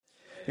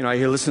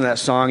You listen to that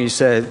song, you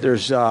said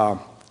there's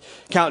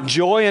count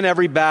joy in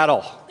every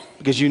battle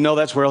because you know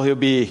that's where he'll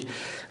be.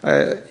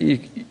 For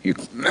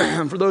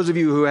those of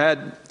you who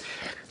had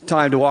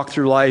time to walk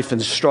through life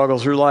and struggle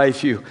through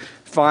life, you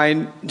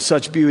find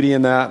such beauty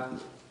in that.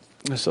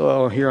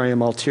 So here I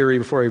am all teary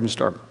before I even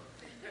start.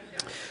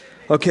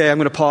 Okay, I'm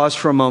going to pause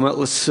for a moment.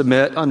 Let's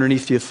submit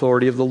underneath the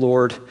authority of the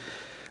Lord.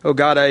 Oh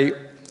God,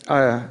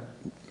 I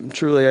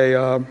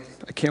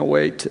can't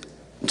wait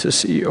to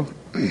see you.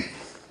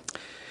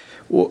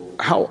 Well,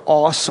 how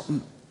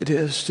awesome it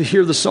is to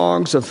hear the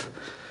songs of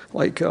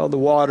the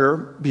water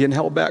being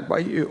held back by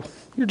you.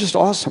 You're just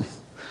awesome.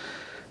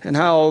 And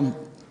how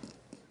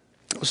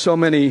so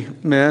many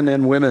men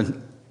and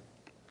women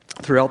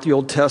throughout the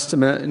Old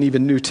Testament and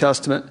even New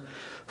Testament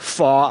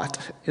fought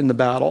in the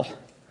battle.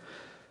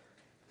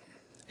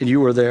 And you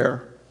were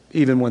there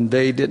even when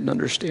they didn't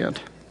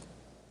understand.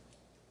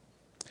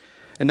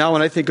 And now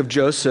when I think of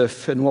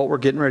Joseph and what we're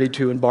getting ready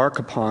to embark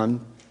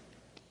upon,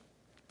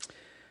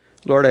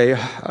 Lord,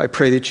 I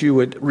pray that you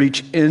would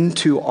reach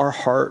into our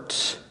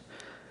hearts.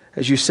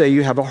 As you say,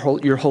 you have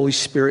your Holy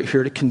Spirit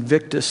here to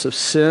convict us of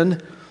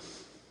sin,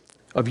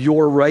 of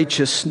your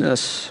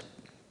righteousness,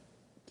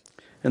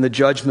 and the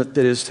judgment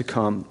that is to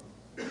come.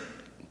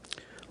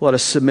 Let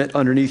us submit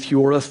underneath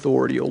your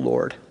authority, O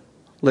Lord.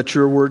 Let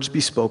your words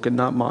be spoken,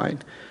 not mine.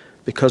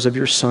 Because of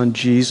your Son,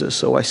 Jesus,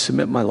 so I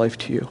submit my life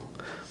to you.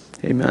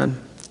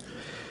 Amen.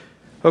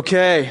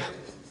 Okay. You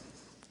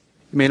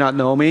may not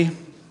know me.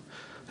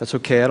 That's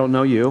okay, I don't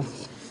know you.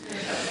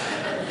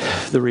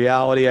 The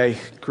reality, I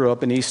grew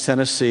up in East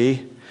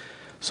Tennessee,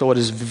 so what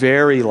is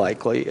very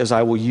likely is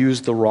I will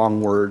use the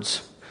wrong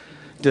words.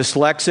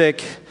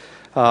 Dyslexic,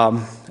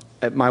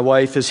 my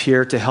wife is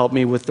here to help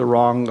me with the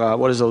wrong,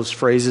 what is those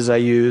phrases I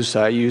use?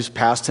 I use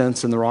past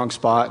tense in the wrong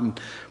spot and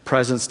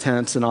present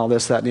tense and all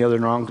this, that, and the other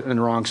in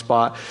the wrong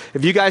spot.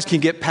 If you guys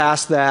can get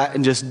past that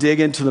and just dig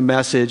into the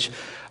message,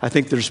 I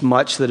think there's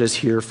much that is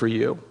here for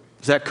you.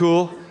 Is that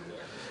cool?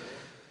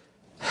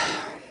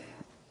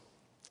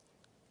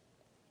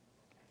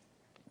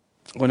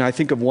 When I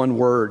think of one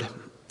word,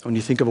 when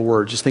you think of a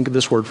word, just think of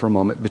this word for a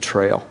moment,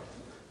 betrayal.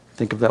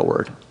 Think of that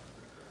word.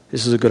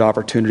 This is a good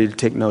opportunity to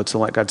take notes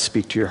and let God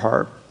speak to your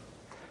heart.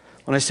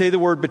 When I say the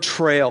word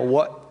betrayal,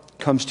 what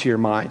comes to your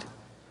mind?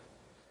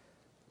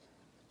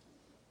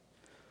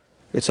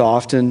 It's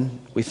often,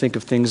 we think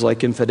of things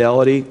like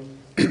infidelity,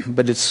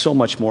 but it's so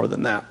much more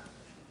than that.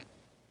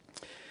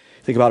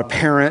 Think about a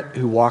parent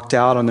who walked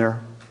out on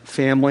their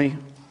family,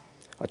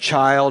 a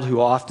child who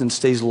often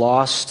stays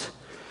lost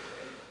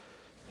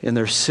in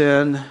their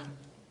sin.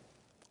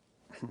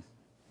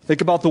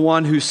 Think about the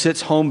one who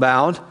sits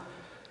homebound,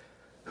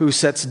 who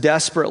sits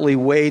desperately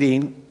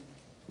waiting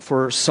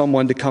for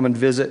someone to come and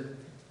visit,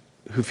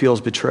 who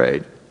feels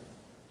betrayed.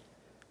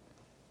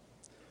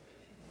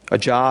 A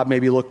job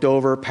maybe looked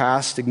over,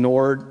 passed,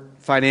 ignored,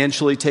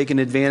 financially taken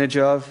advantage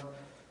of.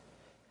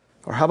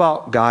 Or how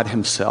about God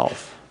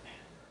himself?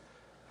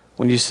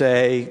 When you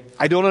say,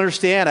 I don't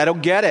understand, I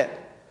don't get it.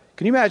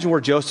 Can you imagine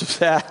where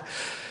Joseph's at?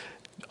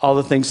 All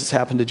the things that's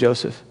happened to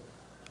Joseph.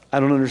 I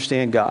don't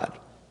understand God.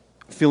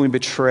 Feeling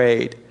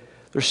betrayed.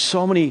 There's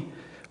so many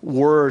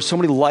words, so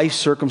many life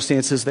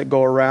circumstances that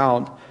go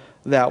around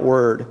that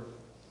word.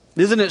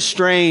 Isn't it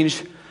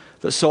strange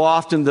that so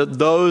often that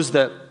those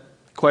that,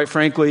 quite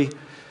frankly,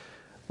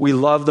 we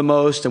love the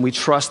most and we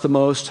trust the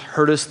most,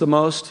 hurt us the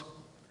most?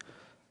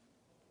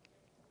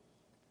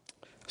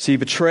 See,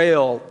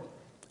 betrayal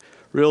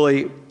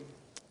really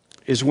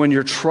is when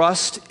your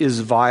trust is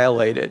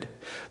violated.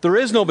 There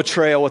is no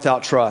betrayal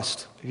without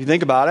trust. If you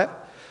think about it,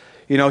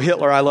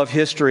 Hitler, I love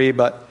history,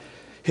 but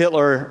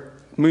Hitler,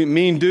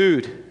 mean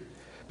dude.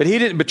 But he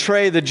didn't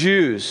betray the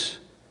Jews.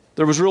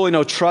 There was really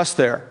no trust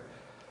there.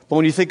 But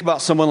when you think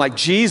about someone like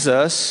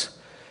Jesus,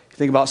 you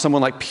think about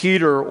someone like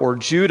Peter or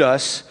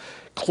Judas,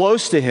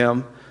 close to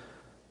him,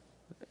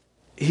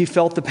 he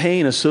felt the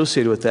pain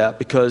associated with that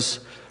because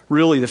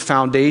really the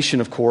foundation,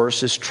 of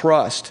course, is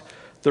trust.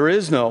 There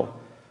is no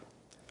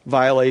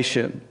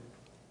violation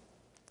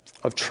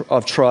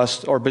of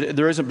trust, but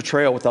there isn't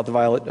betrayal without the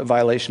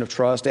violation of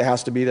trust. It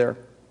has to be there.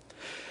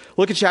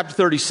 Look at chapter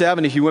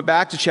 37. If you went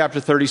back to chapter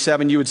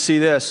 37, you would see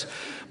this.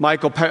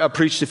 Michael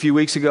preached a few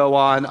weeks ago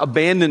on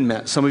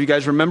abandonment. Some of you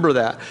guys remember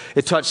that.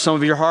 It touched some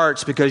of your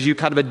hearts because you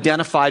kind of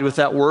identified with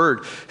that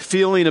word,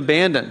 feeling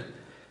abandoned.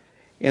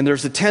 And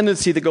there's a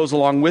tendency that goes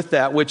along with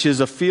that, which is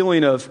a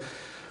feeling of,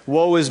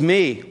 woe is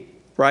me,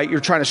 right? You're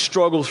trying to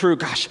struggle through,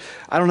 gosh,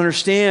 I don't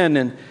understand,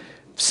 and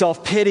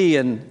self-pity,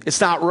 and it's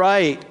not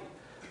right.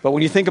 But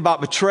when you think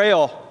about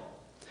betrayal,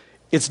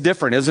 it's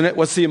different, isn't it?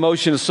 What's the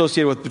emotion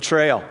associated with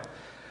betrayal?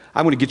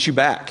 I'm going to get you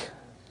back.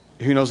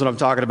 Who knows what I'm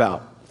talking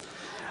about?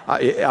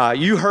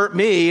 You hurt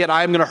me, and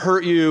I'm going to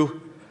hurt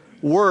you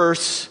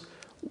worse.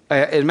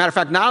 As a matter of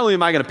fact, not only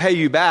am I going to pay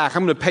you back,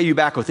 I'm going to pay you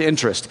back with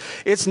interest.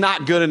 It's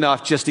not good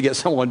enough just to get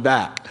someone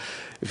back,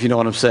 if you know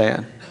what I'm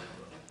saying.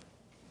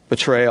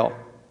 Betrayal.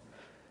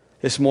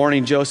 This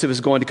morning, Joseph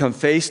is going to come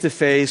face to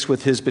face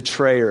with his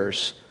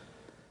betrayers.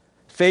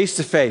 Face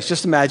to face.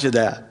 Just imagine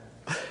that.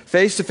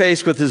 Face to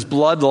face with his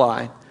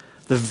bloodline.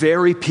 the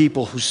very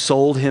people who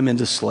sold him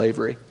into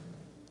slavery.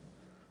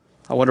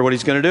 I wonder what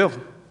he's going to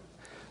do.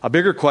 A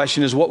bigger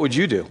question is, what would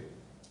you do?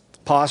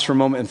 Pause for a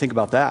moment and think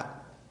about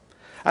that.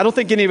 I don't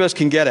think any of us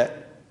can get it.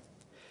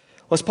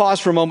 Let's pause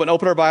for a moment,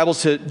 open our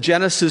Bibles to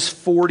Genesis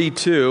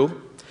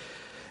 42.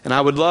 And I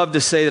would love to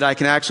say that I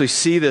can actually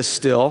see this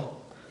still,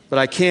 but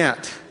I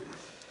can't.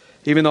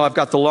 Even though I've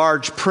got the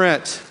large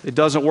print, it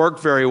doesn't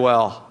work very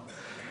well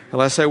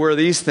unless I wear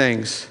these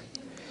things.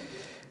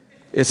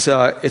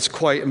 It's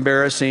quite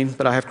embarrassing,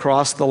 but I have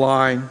crossed the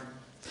line.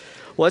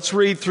 Let's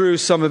read through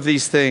some of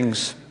these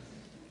things.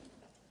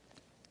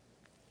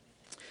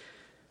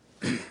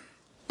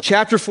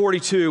 Chapter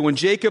 42, when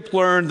Jacob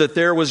learned that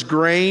there was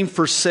grain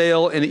for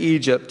sale in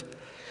Egypt,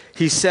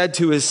 he said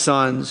to his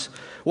sons,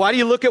 "Why do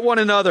you look at one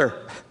another?"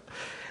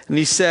 And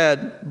he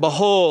said,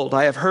 "Behold,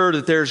 I have heard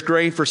that there is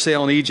grain for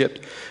sale in Egypt.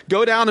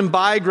 Go down and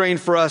buy grain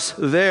for us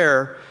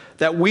there,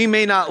 that we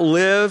may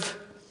live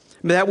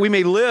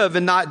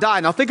and not die."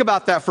 Now think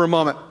about that for a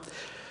moment.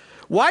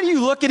 Why do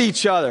you look at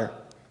each other?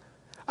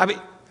 I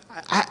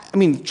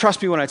mean,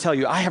 trust me when I tell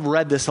you, I have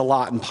read this a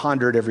lot and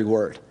pondered every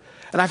word.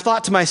 And I've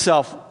thought to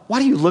myself, why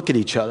do you look at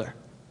each other?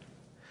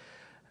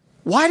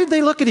 Why did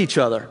they look at each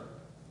other?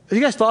 Have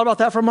you guys thought about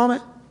that for a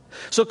moment?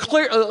 So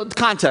clear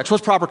context.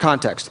 What's proper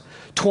context?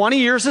 20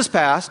 years has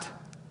passed.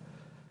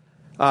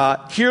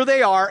 Here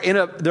they are.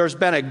 There's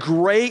been a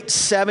great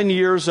 7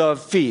 years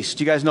of feast.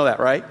 You guys know that,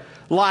 right?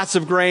 Lots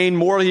of grain,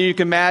 more than you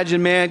can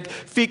imagine, man.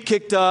 Feet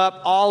kicked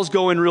up. All's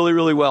going really,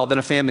 really well. Then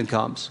a famine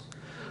comes.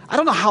 I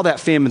don't know how that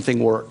famine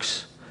thing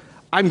works.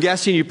 I'm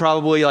guessing you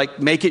probably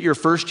make it your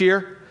first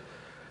year.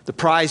 The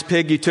prize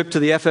pig you took to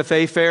the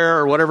FFA fair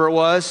or whatever it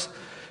was.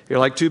 You're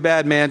like, too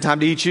bad, man. Time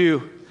to eat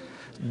you.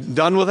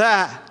 Done with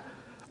that.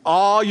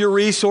 All your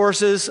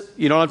resources,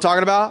 you know what I'm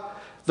talking about?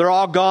 They're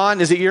all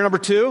gone. Is it year number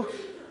 2?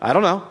 I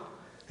don't know.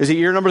 Is it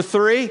year number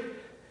 3?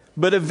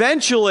 But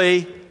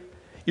eventually,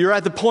 you're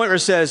at the point where it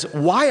says,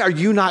 why are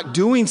you not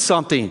doing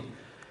something?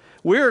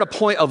 We're at a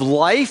point of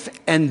life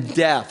and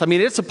death. I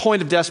mean, it's a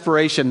point of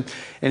desperation.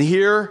 And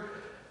here,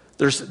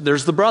 there's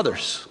the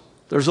brothers.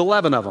 There's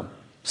 11 of them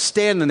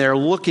standing there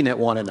looking at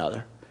one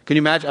another. Can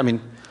you imagine? I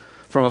mean,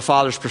 from a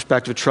father's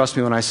perspective, trust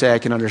me when I say I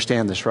can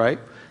understand this, right?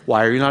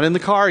 Why are you not in the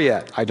car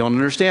yet? I don't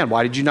understand.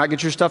 Why did you not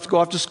get your stuff to go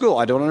off to school?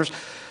 I don't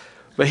understand.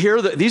 But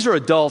these are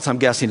adults, I'm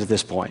guessing, at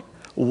this point.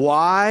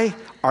 Why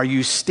are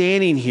you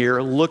standing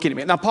here looking at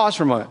me? Now, pause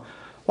for a moment.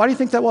 Why do you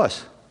think that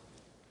was?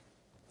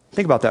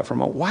 Think about that for a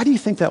moment. Why do you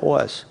think that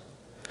was?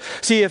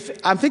 See, if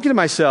I'm thinking to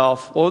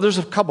myself, well, there's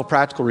a couple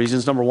practical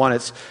reasons. Number one,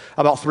 it's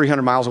about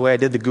 300 miles away. I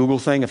did the Google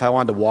thing. If I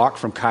wanted to walk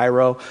from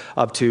Cairo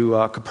up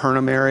to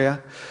Capernaum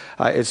area,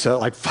 it's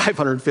like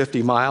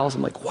 550 miles.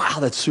 I'm like, wow,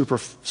 that's super,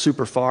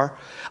 super far.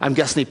 I'm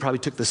guessing they probably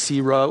took the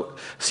sea route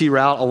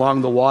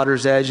along the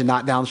water's edge and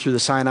not down through the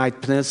Sinai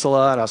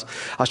Peninsula. And I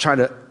was trying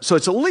to, so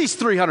it's at least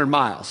 300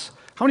 miles.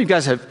 How many of you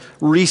guys have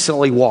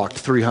recently walked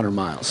 300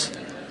 miles?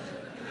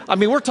 I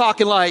mean, we're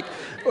talking like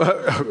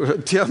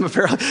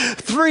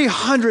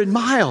 300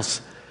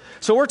 miles.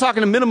 So we're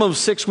talking a minimum of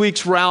 6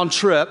 weeks round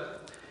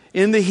trip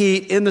in the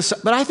heat, in the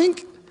sun. But I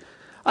think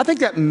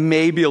that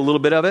may be a little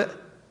bit of it.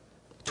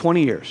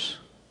 20 years.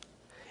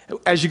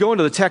 As you go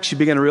into the text, you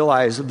begin to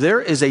realize there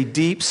is a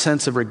deep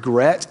sense of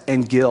regret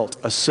and guilt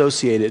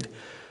associated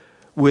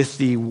with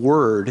the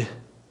word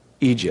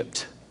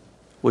Egypt.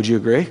 Would you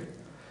agree?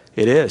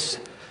 It is.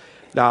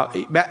 Now,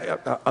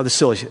 how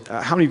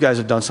many of you guys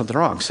have done something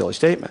wrong? Silly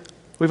statement.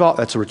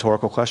 That's a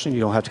rhetorical question.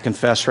 You don't have to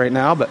confess right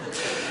now, but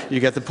you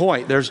get the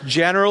point. There's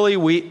generally,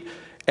 we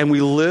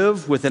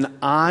live with an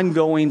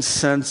ongoing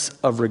sense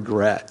of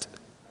regret.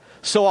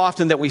 So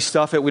often that we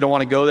stuff it, we don't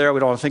want to go there,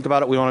 we don't want to think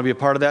about it, we don't want to be a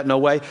part of that, no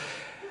way.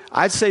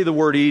 I'd say the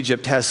word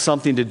Egypt has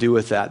something to do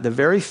with that. The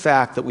very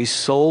fact that we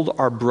sold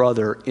our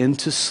brother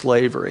into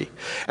slavery.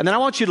 And then I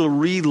want you to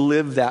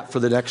relive that for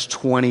the next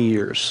 20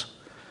 years,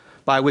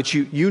 by which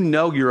you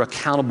know you're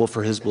accountable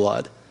for his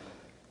blood.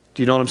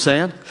 Do you know what I'm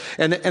saying?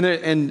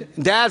 And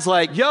Dad's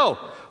like, yo,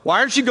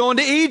 why aren't you going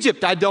to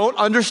Egypt? I don't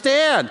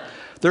understand.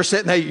 They're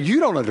saying, hey, you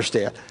don't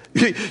understand.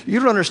 You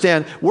don't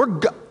understand.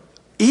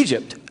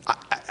 Egypt.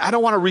 I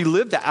don't want to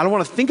relive that. I don't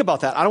want to think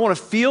about that. I don't want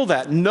to feel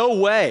that. No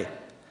way.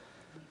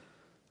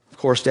 Of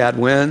course, Dad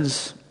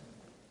wins.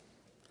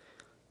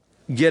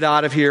 Get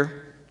out of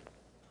here.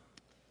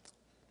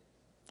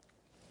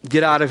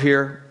 Get out of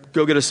here.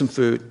 Go get us some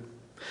food.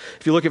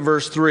 If you look at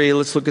verse 3,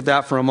 let's look at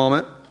that for a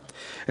moment.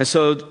 And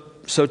so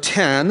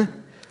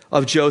 10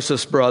 of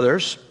Joseph's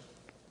brothers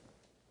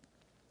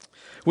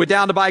went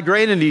down to buy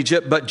grain in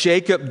Egypt, but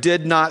Jacob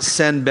did not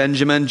send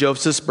Benjamin,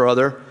 Joseph's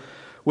brother,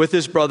 with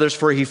his brothers,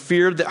 for he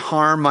feared that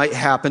harm might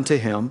happen to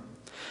him.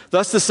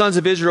 Thus the sons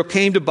of Israel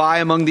came to buy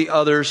among the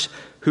others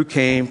who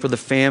came, for the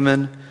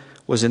famine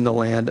was in the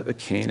land of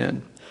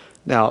Canaan.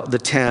 Now, the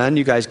 10,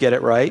 you guys get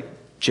it right.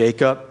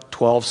 Jacob,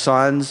 12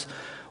 sons.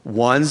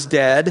 One's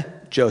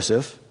dead,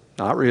 Joseph.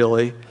 Not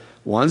really.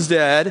 One's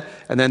dead.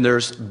 And then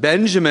there's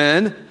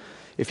Benjamin.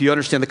 if you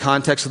understand the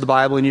context of the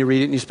Bible and you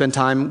read it and you spend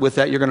time with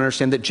that, you're going to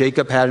understand that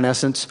Jacob had, in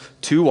essence,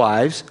 2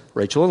 wives,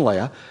 Rachel and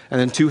Leah, and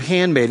then 2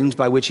 handmaidens,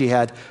 by which he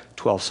had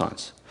 12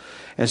 sons.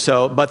 And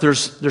so, but there's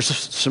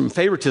some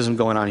favoritism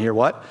going on here.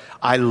 What?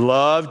 I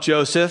love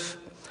Joseph.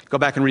 Go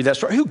back and read that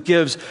story. Who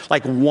gives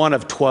like one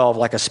of 12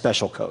 like a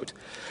special coat?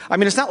 I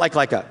mean, it's not like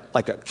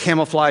a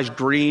camouflage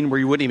green where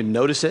you wouldn't even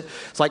notice it.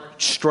 It's like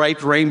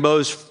striped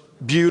rainbows,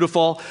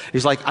 beautiful.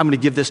 He's like, I'm going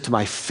to give this to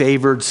my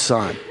favored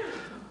son.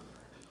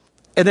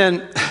 And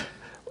then,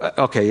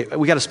 okay,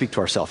 we got to speak to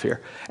ourselves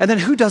here. And then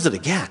who does it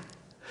again?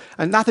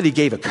 And not that he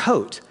gave a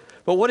coat,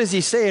 but what is he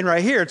saying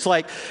right here? It's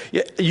like,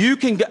 you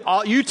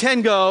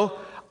 10 go.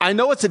 I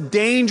know it's a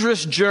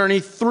dangerous journey,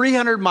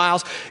 300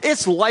 miles.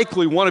 It's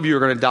likely one of you are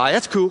going to die.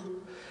 That's cool.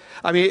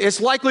 I mean, it's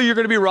likely you're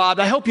going to be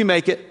robbed. I hope you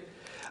make it.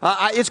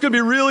 It's going to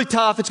be really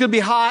tough. It's going to be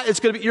hot.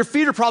 Your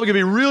feet are probably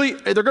going to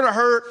be they're going to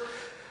hurt.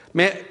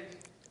 Man,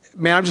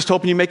 I'm just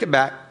hoping you make it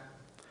back.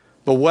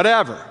 But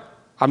whatever,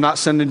 I'm not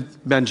sending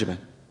Benjamin.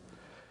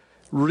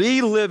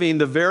 Reliving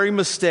the very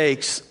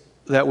mistakes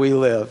that we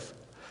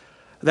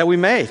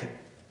made.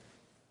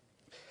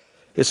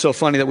 It's so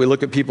funny that we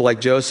look at people like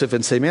Joseph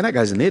and say, man, that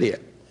guy's an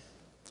idiot.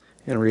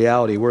 In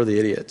reality, we're the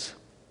idiots.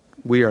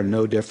 We are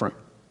no different.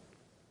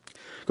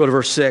 Go to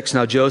verse 6.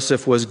 Now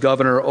Joseph was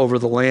governor over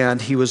the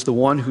land. He was the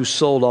one who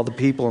sold all the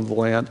people in the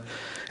land.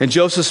 And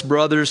Joseph's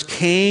brothers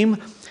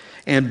came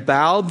and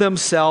bowed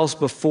themselves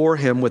before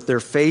him with their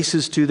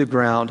faces to the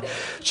ground.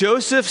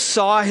 Joseph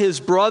saw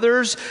his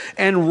brothers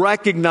and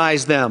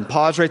recognized them.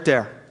 Pause right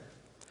there.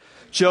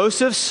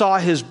 Joseph saw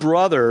his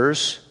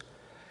brothers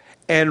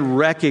and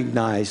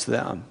recognized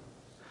them.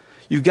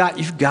 You've got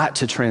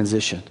to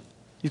transition.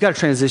 You've got to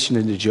transition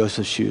into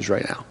Joseph's shoes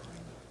right now.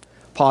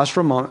 Pause for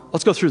a moment.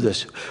 Let's go through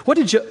this.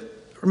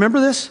 Remember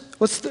this?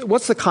 What's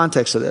the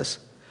context of this?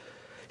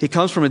 He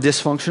comes from a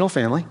dysfunctional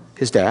family,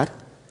 his dad,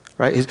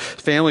 right? His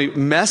family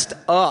messed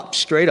up,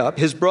 straight up.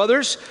 His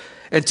brothers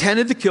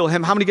intended to kill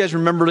him. How many of you guys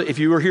remember, if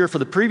you were here for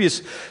the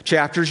previous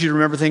chapters, you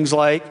remember things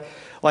like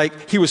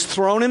he was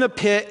thrown in a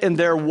pit and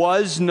there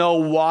was no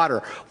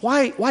water.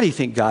 Why do you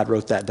think God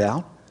wrote that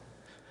down?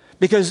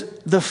 Because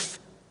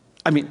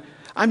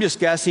I'm just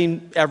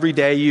guessing every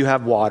day you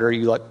have water.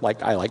 You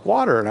I like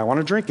water and I want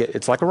to drink it.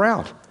 It's like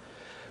around.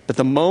 But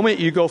the moment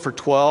you go for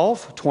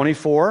 12,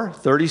 24,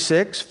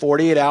 36,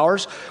 48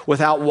 hours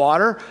without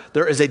water,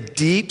 there is a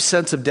deep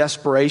sense of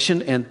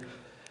desperation. And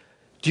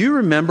do you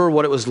remember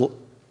what it was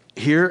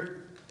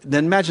here?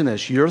 Then imagine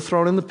this. You're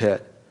thrown in the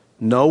pit,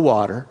 no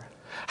water.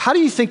 How do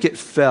you think it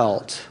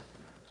felt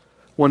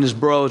when his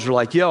bros were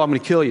like, yo, I'm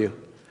going to kill you?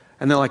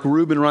 And then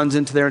Reuben runs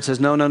into there and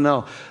says,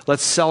 no.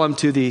 Let's sell him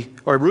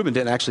or Reuben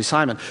didn't actually,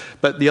 Simon,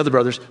 but the other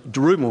brothers,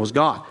 Reuben was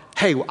gone.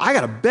 Hey, I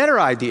got a better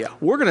idea.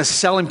 We're going to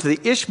sell him to the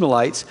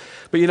Ishmaelites,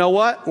 but you know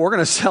what? We're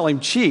going to sell him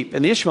cheap.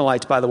 And the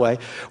Ishmaelites, by the way,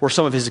 were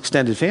some of his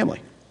extended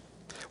family.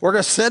 We're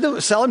going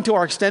to sell him to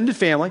our extended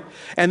family.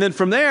 And then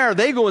from there,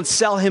 they go and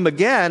sell him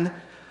again.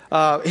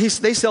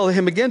 They sell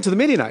him again to the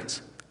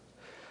Midianites.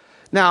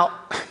 Now,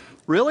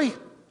 really?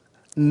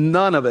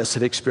 None of us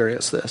had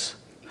experienced this.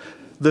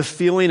 The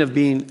feeling of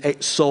being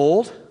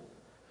sold,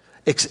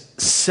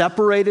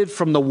 separated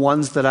from the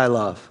ones that I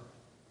love,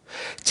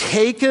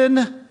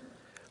 taken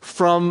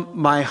from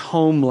my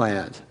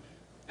homeland.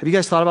 Have you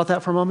guys thought about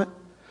that for a moment?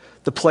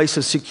 The place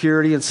of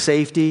security and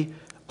safety,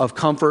 of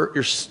comfort,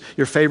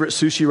 your favorite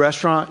sushi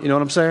restaurant, you know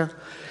what I'm saying?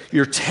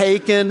 You're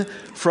taken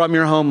from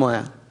your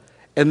homeland.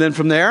 And then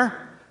from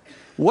there,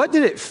 what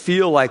did it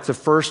feel like the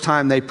first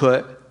time they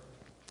put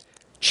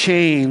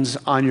chains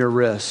on your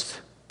wrist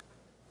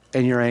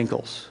and your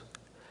ankles?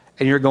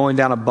 And you're going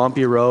down a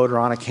bumpy road or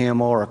on a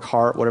camel or a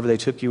cart, whatever they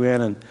took you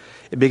in, and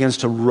it begins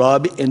to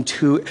rub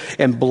into,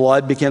 and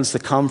blood begins to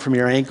come from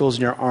your ankles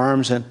and your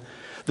arms, and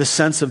the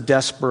sense of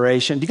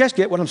desperation. Do you guys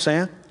get what I'm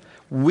saying?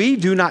 We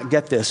do not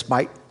get this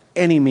by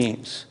any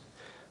means.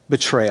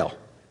 Betrayal.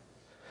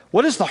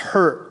 What is the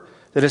hurt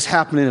that has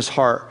happened in his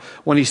heart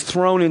when he's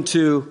when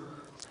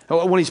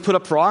he's put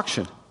up for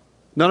auction?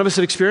 None of us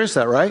have experienced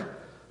that, right?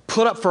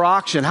 Put up for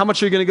auction. How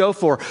much are you going to go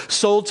for?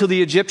 Sold to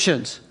the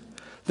Egyptians.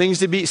 Things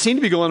seem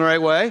to be going the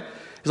right way.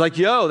 He's like,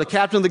 yo, the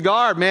captain of the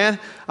guard, man,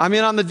 I'm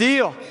in on the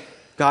deal.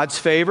 God's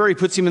favor. He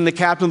puts him in the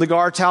captain of the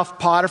guard's house,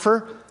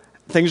 Potiphar.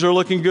 Things are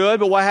looking good,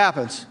 but what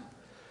happens?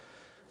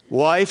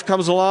 Wife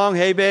comes along,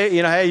 hey, babe,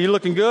 hey, you're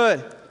looking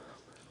good.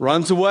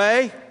 Runs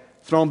away,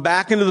 thrown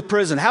back into the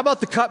prison. How about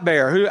the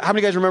cupbearer? How many of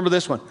you guys remember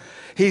this one?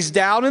 He's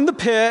down in the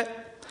pit.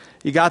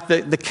 You got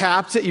the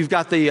captain, you've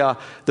got the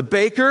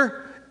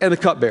baker and the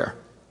cupbearer.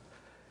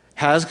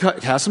 Has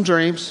some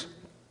dreams.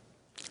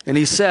 And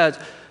he said,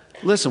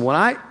 listen, when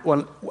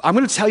I'm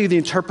going to tell you the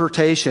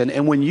interpretation,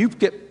 and when you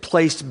get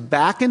placed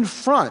back in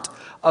front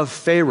of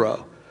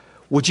Pharaoh,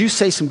 would you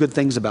say some good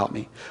things about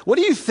me? What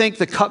do you think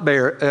the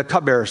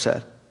cupbearer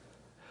said?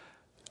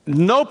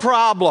 No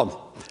problem.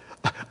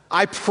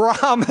 I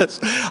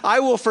promise. I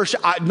will for sure.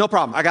 No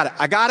problem. I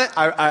got it.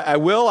 I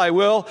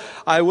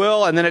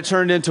will. And then it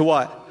turned into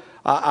what?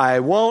 I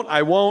won't.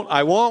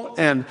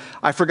 And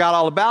I forgot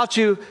all about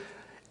you.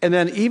 And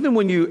then even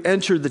when you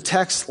entered the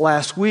text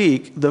last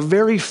week, the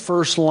very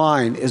first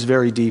line is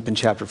very deep in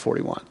chapter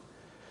 41.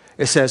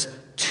 It says,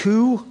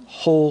 2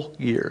 whole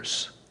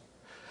years.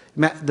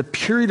 The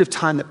period of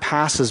time that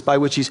passes by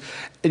which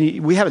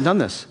we haven't done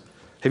this.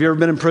 Have you ever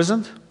been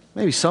imprisoned?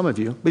 Maybe some of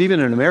you, but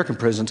even in American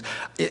prisons,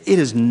 it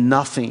is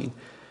nothing.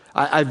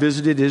 I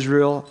visited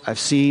Israel. I've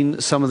seen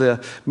some of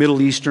the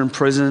Middle Eastern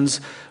prisons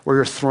where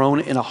you're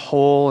thrown in a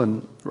hole,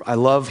 and I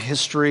love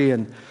history,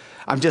 and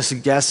I'm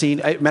just guessing.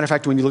 Matter of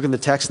fact, when you look in the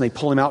text and they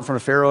pull him out in front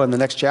of Pharaoh in the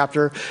next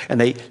chapter and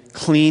they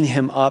clean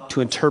him up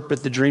to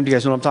interpret the dream, do you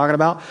guys know what I'm talking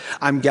about?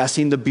 I'm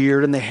guessing the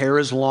beard and the hair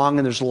is long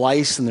and there's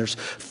lice and there's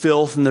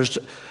filth and there's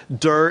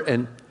dirt,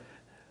 and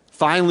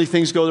finally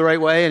things go the right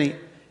way, and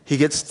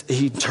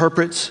he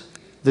interprets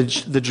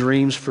the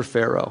dreams for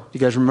Pharaoh. You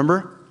guys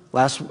remember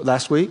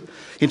last week?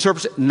 He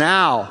interprets it.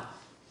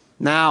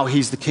 Now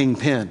he's the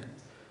kingpin.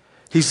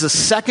 He's the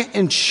second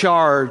in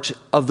charge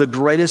of the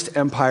greatest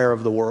empire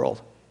of the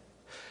world.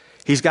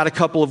 He's got a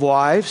couple of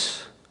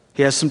wives.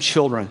 He has some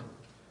children.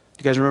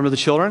 You guys remember the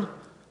children?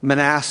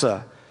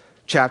 Manasseh,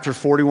 chapter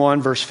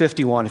 41, verse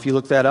 51. If you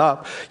look that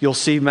up, you'll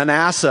see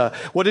Manasseh.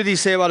 What did he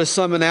say about his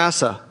son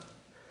Manasseh?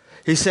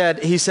 He said,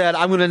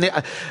 I'm going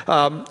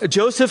to,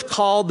 Joseph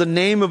called the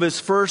name of his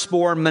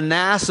firstborn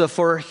Manasseh,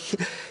 for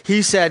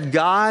he said,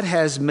 God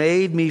has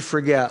made me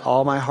forget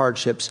all my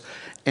hardships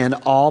and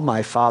all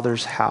my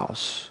father's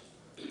house.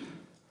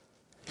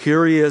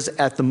 Here he is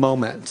at the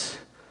moment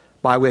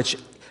by which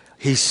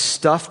he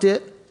stuffed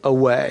it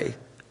away.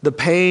 The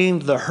pain,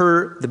 the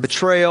hurt, the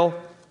betrayal.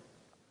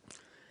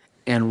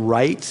 And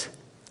right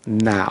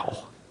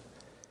now,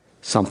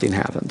 something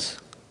happens.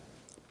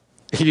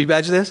 Can you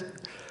imagine this?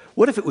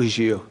 What if it was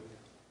you?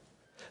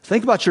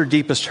 Think about your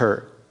deepest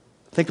hurt.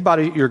 Think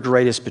about your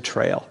greatest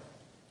betrayal.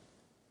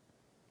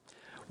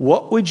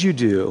 What would you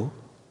do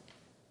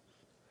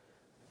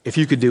if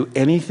you could do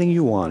anything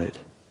you wanted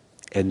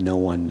and no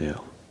one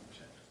knew?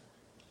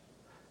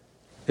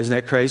 Isn't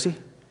that crazy?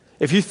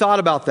 If you thought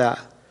about that,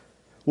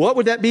 what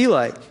would that be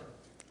like?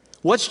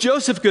 What's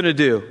Joseph going to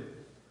do?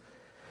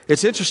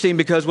 It's interesting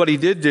because what he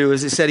did do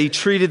is it said he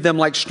treated them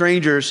like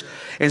strangers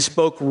and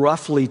spoke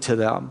roughly to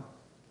them.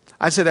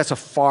 I'd say that's a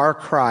far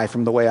cry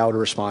from the way I would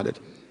have responded.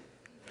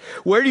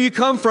 Where do you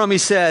come from, he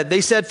said.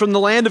 They said, from the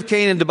land of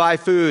Canaan to buy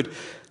food.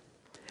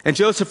 And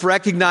Joseph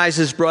recognized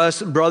his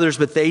brothers,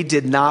 but they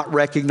did not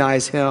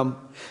recognize him.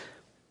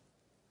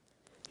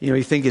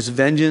 You think his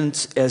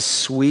vengeance as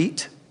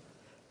sweet?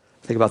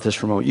 Think about this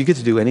for a moment. You get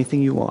to do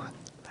anything you want,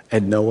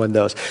 and no one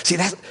knows. See,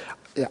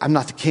 I'm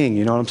not the king,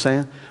 you know what I'm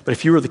saying? But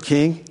if you were the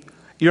king,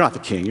 you're not the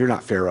king, you're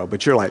not Pharaoh,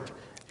 but you're like,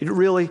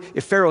 really?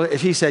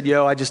 If he said,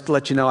 I just to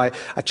let you know, I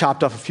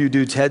chopped off a few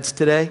dudes' heads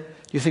today, do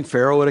you think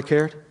Pharaoh would have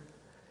cared?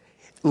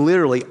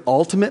 Literally,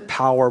 ultimate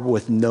power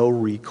with no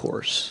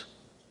recourse.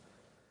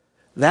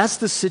 That's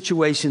the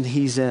situation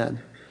he's in.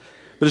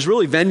 But it's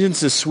really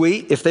vengeance is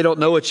sweet if they don't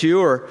know it's you.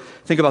 Or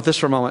think about this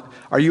for a moment.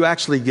 Are you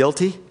actually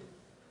guilty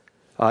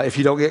if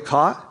you don't get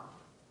caught?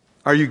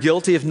 Are you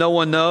guilty if no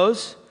one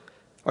knows?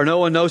 Or no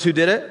one knows who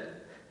did it?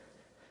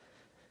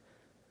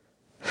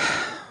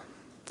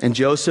 And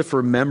Joseph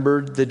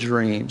remembered the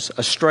dreams.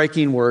 A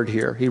striking word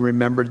here. He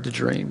remembered the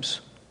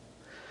dreams.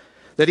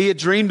 That he had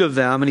dreamed of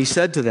them, and he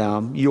said to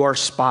them, you are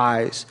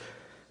spies.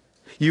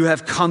 You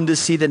have come to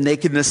see the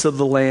nakedness of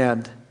the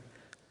land.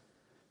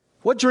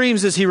 What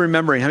dreams is he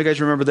remembering? How do you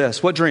guys remember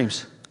this? What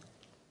dreams?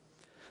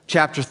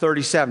 Chapter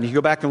 37. You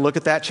go back and look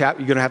at that chapter.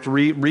 You're going to have to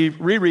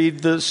reread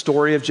the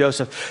story of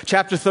Joseph.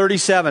 Chapter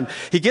 37.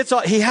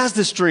 He has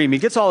this dream. He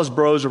gets all his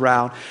bros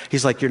around.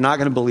 He's like, you're not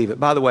going to believe it.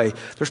 By the way,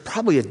 there's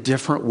probably a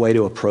different way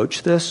to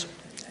approach this.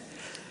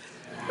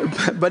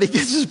 But he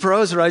gets his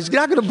bros around. He's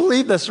not going to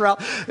believe this.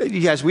 You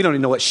guys, we don't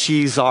even know what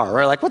sheaves are,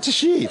 right? Like, what's a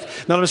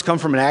sheaf? None of us come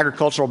from an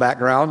agricultural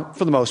background,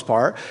 for the most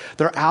part.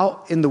 They're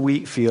out in the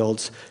wheat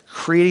fields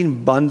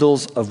creating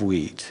bundles of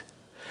wheat.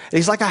 And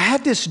he's like, I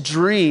had this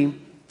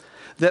dream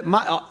that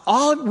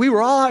we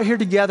were all out here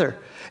together,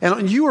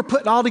 and you were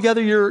putting all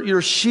together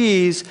your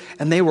sheaves,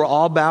 and they were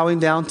all bowing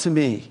down to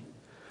me.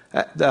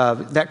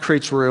 That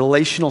creates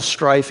relational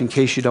strife, in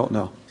case you don't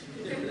know.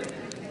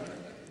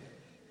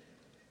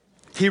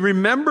 He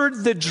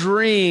remembered the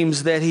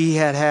dreams that he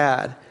had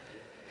had.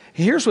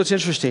 Here's what's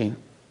interesting.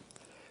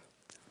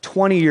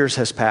 20 years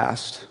has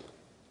passed.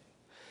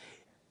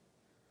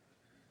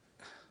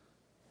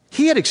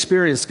 He had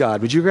experienced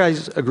God. Would you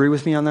guys agree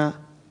with me on that?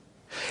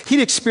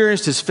 He'd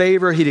experienced his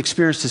favor. He'd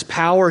experienced his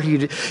power.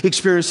 He'd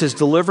experienced his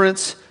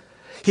deliverance.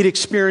 He'd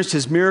experienced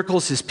his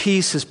miracles, his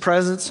peace, his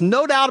presence.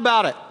 No doubt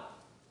about it.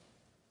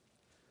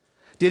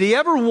 Did he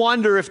ever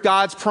wonder if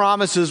God's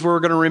promises were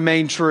going to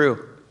remain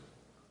true?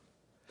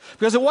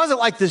 Because it wasn't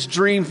like this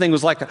dream thing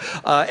was like a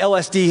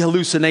LSD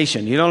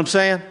hallucination. You know what I'm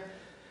saying?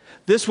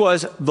 This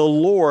was the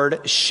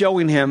Lord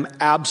showing him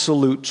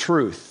absolute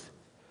truth.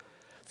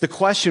 The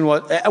question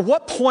was, at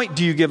what point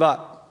do you give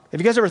up? Have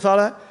you guys ever thought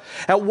of that?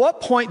 At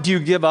what point do you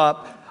give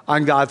up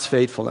on God's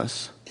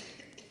faithfulness?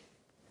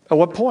 At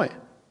what point?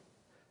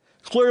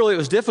 Clearly it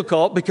was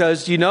difficult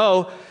because,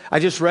 I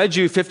just read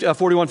you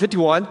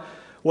 41:51.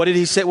 What did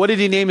he say? What did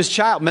he name his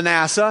child?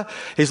 Manasseh.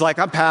 He's like,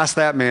 I'm past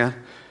that, man.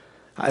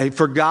 I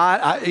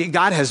forgot.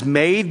 God has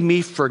made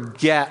me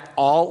forget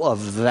all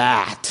of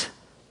that.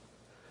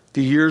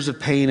 The years of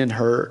pain and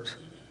hurt.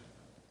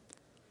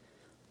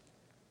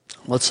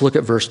 Let's look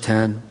at verse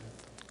 10.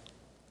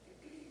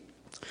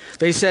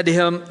 They said to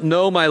him,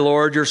 no, my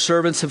Lord, your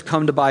servants have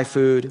come to buy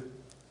food.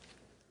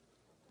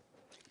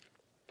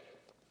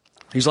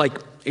 He's like,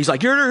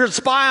 you're here to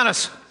spy on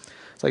us.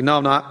 It's like, no,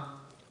 I'm not.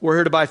 We're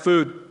here to buy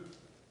food.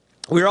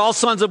 We are all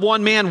sons of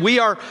one man. We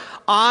are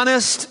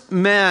honest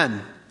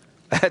men.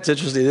 That's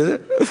interesting, isn't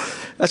it?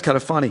 That's kind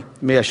of funny.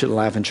 Maybe I shouldn't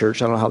laugh in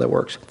church. I don't know how that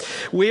works.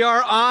 We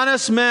are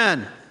honest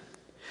men.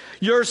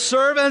 Your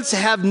servants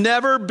have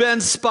never been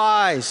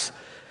spies.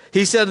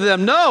 He said to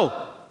them,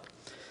 no.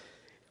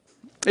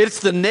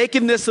 It's the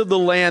nakedness of the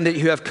land that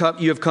you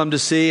have come to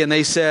see. And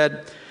they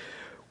said,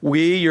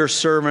 we, your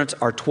servants,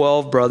 are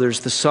 12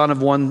 brothers, the son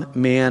of one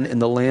man in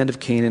the land of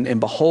Canaan. And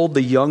behold,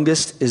 the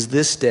youngest is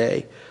this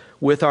day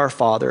with our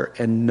father,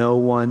 and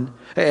one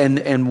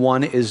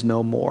is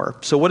no more.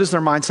 So what is their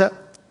mindset?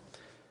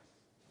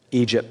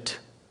 Egypt.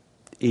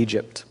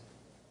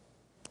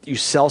 You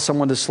sell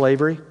someone to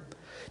slavery.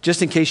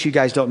 Just in case you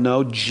guys don't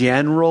know,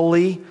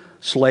 generally,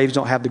 slaves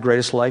don't have the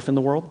greatest life in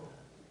the world.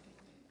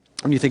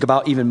 When you think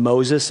about even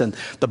Moses and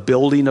the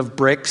building of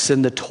bricks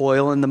and the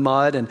toil in the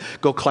mud and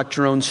go collect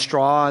your own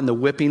straw and the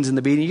whippings and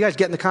the beating. You guys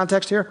getting the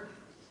context here?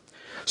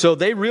 So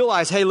they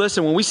realize, hey,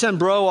 listen, when we send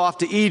bro off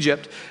to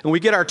Egypt and we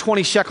get our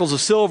 20 shekels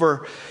of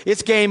silver,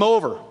 it's game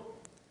over.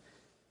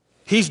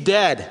 He's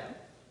dead.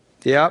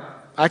 Yep,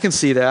 I can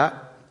see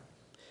that.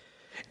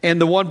 And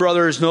the one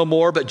brother is no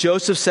more, but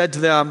Joseph said to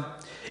them,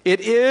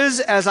 it is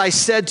as I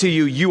said to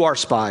you, you are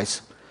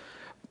spies.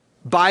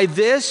 By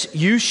this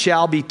you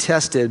shall be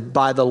tested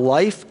by the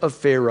life of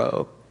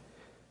Pharaoh.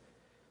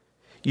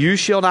 You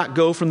shall not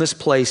go from this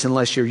place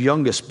unless your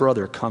youngest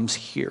brother comes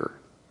here.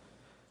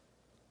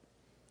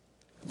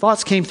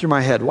 Thoughts came through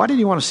my head. Why did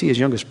he want to see his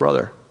youngest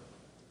brother?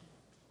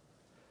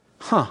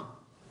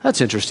 That's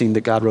interesting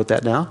that God wrote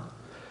that down.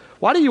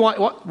 Why do you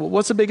want,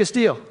 what's the biggest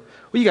deal?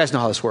 Well, you guys know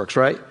how this works,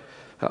 right?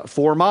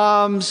 4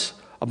 moms,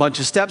 a bunch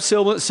of step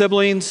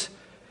siblings,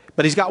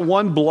 but he's got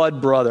one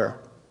blood brother.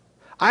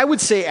 I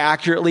would say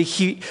accurately,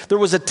 there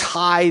was a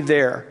tie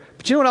there.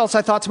 But you know what else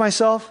I thought to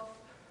myself?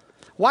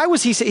 Why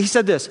was he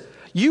said this,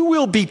 you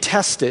will be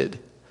tested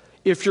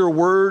if your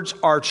words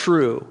are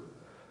true.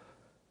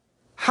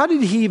 How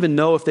did he even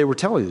know if they were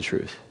telling the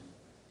truth?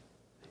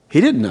 He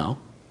didn't know.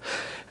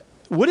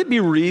 Would it be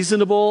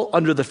reasonable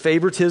under the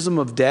favoritism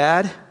of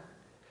dad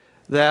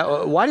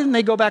that why didn't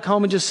they go back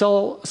home and just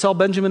sell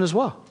Benjamin as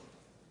well?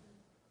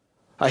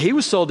 He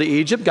was sold to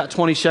Egypt, got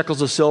 20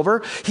 shekels of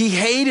silver. He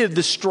hated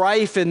the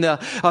strife and the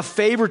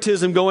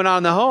favoritism going on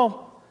in the home.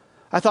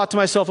 I thought to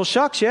myself, well,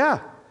 shucks,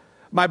 yeah.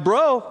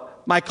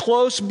 My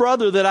close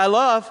brother that I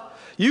love,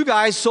 you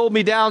guys sold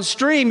me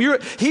downstream.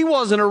 He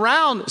wasn't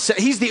around.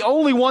 He's the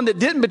only one that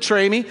didn't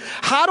betray me.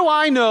 How do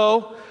I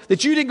know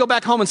that you didn't go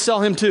back home and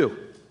sell him too?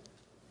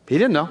 He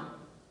didn't know.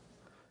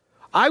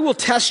 I will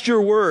test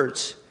your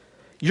words.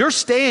 You're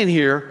staying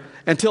here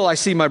until I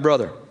see my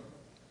brother.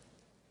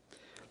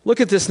 Look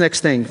at this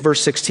next thing,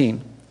 verse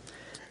 16.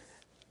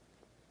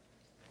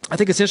 I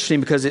think it's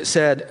interesting because it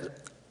said,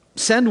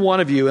 send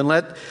one of you and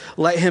let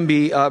him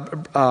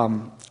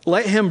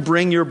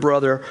bring your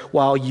brother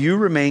while you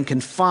remain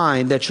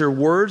confined, that your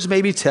words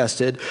may be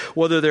tested,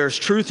 whether there is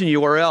truth in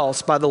you or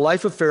else. By the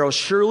life of Pharaoh,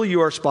 surely you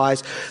are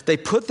spies. They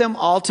put them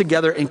all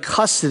together in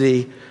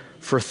custody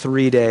for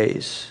 3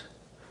 days.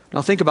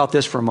 Now think about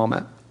this for a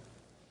moment.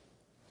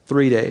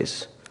 3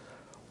 days.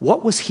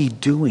 What was he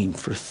doing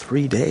for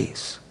 3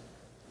 days?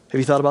 Have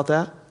you thought about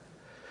that?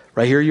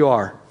 Right here you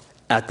are,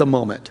 at the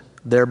moment,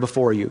 there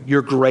before you.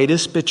 Your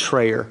greatest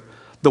betrayer,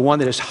 the one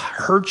that has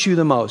hurt you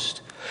the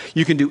most.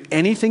 You can do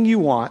anything you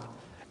want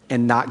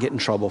and not get in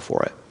trouble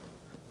for it.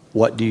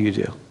 What do you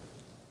do?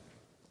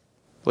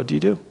 What do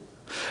you do?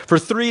 For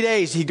 3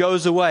 days, he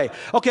goes away.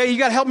 Okay, you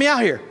got to help me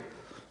out here.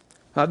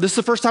 This is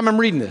the first time I'm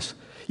reading this.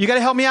 You got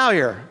to help me out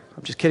here.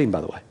 I'm just kidding,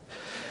 by the way.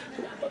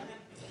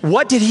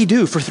 What did he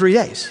do for 3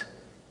 days?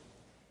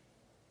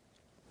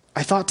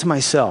 I thought to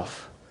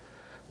myself,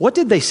 what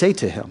did they say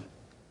to him?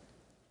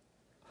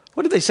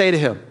 What did they say to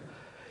him?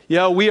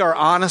 Yeah, we are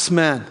honest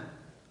men.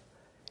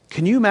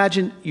 Can you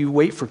imagine you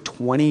wait for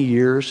 20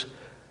 years?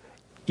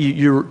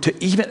 You're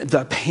to even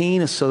the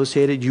pain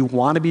associated, you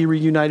want to be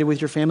reunited with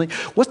your family.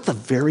 What's the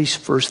very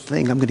first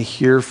thing I'm going to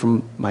hear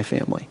from my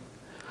family?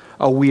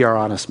 Oh, we are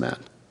honest men.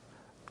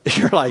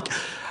 You're like,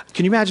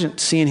 can you imagine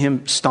seeing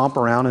him stomp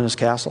around in his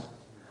castle?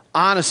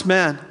 Honest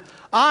men,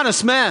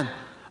 honest men,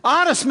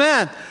 honest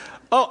men.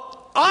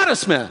 Oh,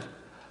 honest men.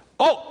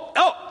 Oh,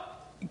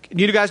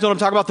 you guys know what I'm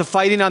talking about? The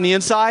fighting on the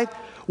inside?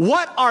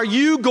 What are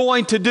you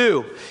going to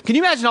do? Can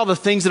you imagine all the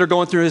things that are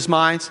going through his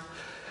mind?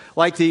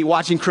 Like the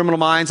watching Criminal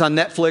Minds on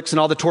Netflix and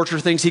all the torture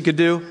things he could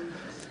do?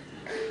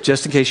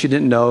 Just in case you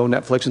didn't know,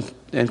 Netflix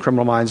and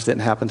Criminal Minds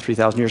didn't happen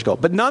 3,000 years ago.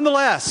 But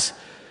nonetheless,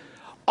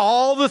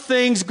 all the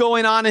things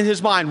going on in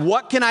his mind.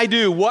 What can I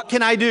do? What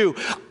can I do?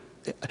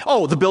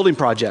 Oh, the building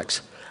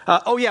projects.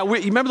 You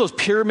remember those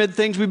pyramid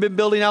things we've been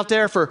building out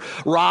there for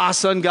Ra,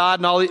 sun god,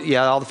 and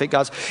all the fake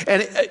gods?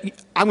 And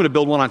I'm going to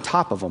build one on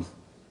top of them.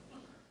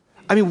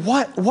 I mean,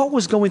 what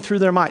was going through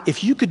their mind?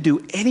 If you could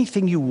do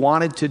anything you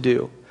wanted to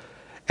do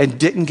and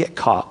didn't get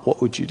caught,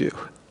 what would you do?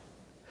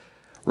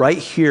 Right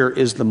here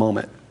is the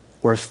moment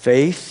where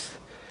faith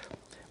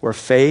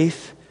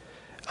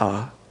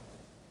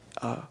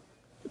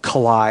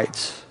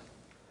collides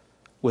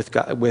with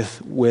God,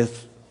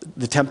 with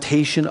the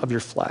temptation of your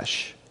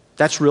flesh.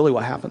 That's really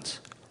what happens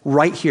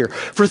right here.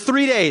 For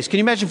 3 days, can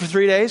you imagine for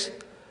 3 days?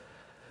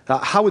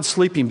 How would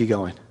sleeping be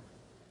going?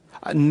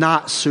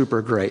 Not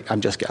super great, I'm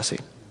just guessing.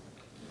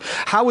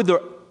 How would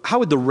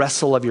the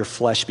wrestle of your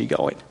flesh be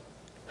going?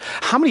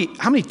 How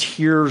many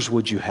tears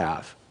would you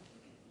have?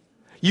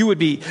 You would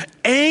be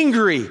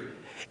angry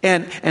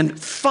and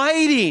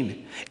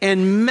fighting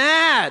and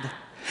mad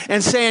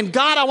and saying,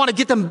 God, I want to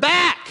get them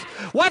back.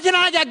 Why can't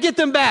I get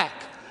them back?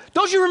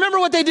 Don't you remember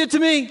what they did to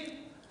me?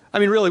 I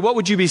mean, really, what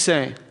would you be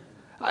saying?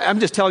 I'm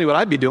just telling you what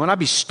I'd be doing. I'd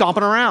be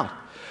stomping around.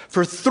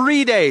 For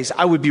 3 days,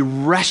 I would be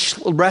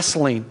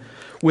wrestling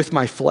with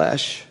my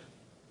flesh.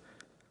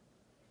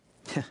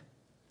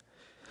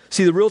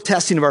 See, the real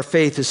testing of our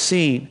faith is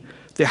seen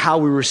through how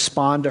we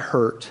respond to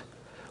hurt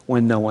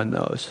when no one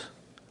knows.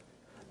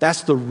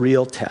 That's the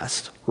real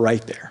test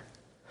right there.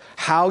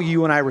 How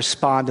you and I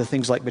respond to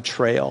things like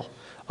betrayal,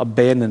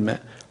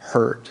 abandonment,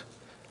 hurt,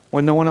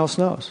 when no one else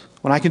knows.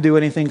 When I can do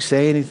anything,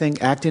 say anything,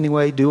 act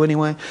anyway, do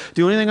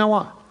anything I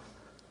want.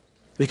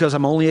 Because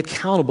I'm only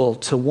accountable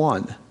to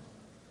one.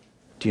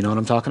 Do you know what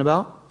I'm talking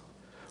about?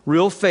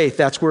 Real faith,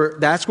 that's where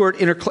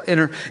it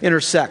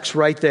intersects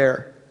right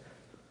there.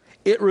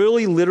 It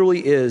really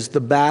literally is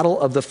the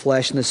battle of the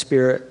flesh and the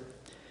spirit.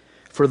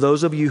 For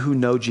those of you who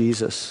know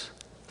Jesus,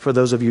 for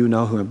those of you who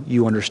know him,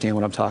 you understand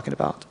what I'm talking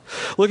about.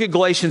 Look at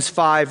Galatians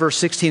 5, verse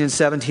 16 and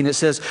 17. It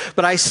says,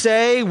 but I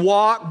say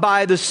walk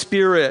by the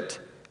Spirit.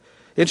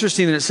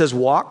 Interesting that it says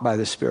walk by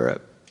the Spirit.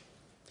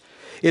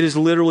 It is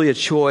literally a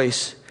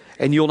choice,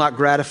 and you'll not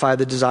gratify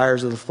the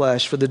desires of the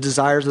flesh. For the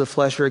desires of the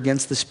flesh are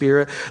against the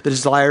Spirit. The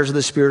desires of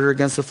the Spirit are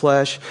against the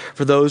flesh.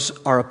 For those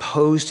are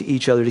opposed to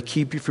each other to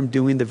keep you from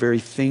doing the very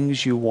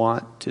things you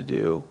want to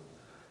do.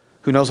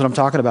 Who knows what I'm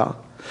talking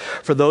about?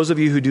 For those of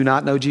you who do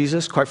not know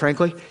Jesus, quite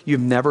frankly,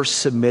 you've never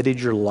submitted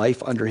your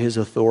life under his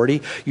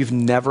authority. You've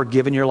never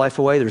given your life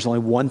away. There's only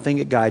one thing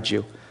that guides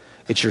you.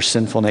 It's your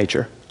sinful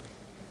nature.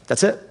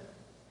 That's it.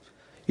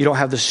 You don't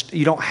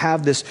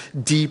have this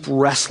deep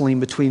wrestling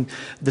between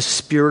the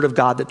Spirit of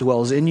God that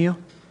dwells in you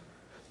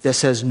that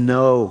says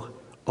know,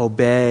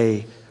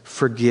 obey,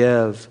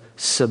 forgive,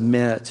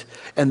 submit,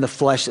 and the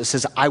flesh that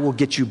says, I will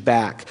get you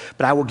back,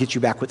 but I will get you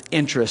back with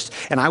interest,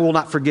 and I will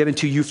not forgive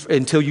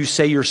until you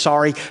say you're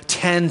sorry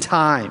 10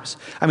 times.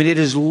 I mean, it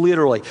is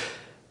literally,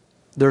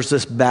 there's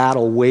this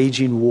battle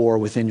waging war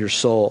within your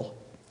soul.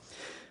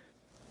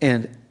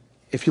 And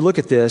if you look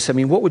at this, I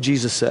mean, what would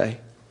Jesus say?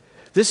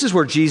 This is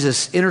where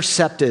Jesus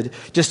intercepted,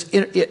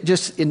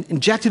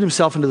 injected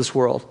himself into this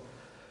world.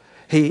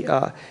 He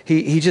look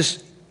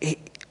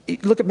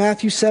at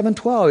Matthew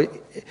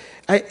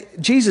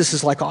 7:12. Jesus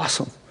is like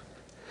awesome.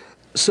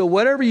 So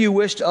whatever you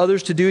wished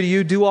others to do to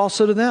you, do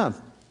also to them.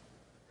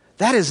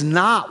 That is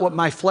not what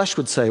my flesh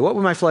would say. What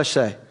would my flesh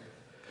say?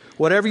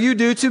 Whatever you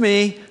do to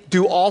me, I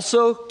do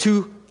also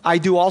to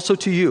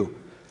you.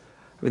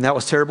 I mean, that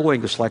was terrible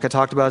English, like I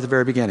talked about at the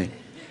very beginning.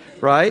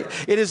 Right?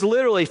 It is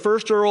literally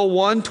 1 Earl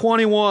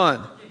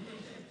 1:21.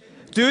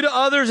 Do to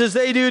others as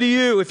they do to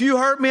you. If you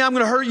hurt me, I'm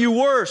going to hurt you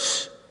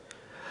worse.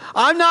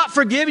 I'm not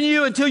forgiving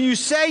you until you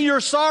say you're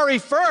sorry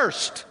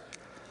first.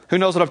 Who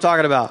knows what I'm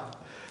talking about?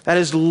 That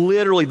is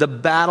literally the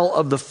battle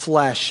of the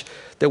flesh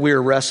that we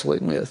are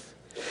wrestling with.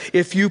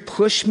 If you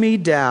push me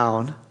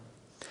down,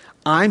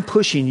 I'm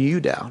pushing you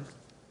down.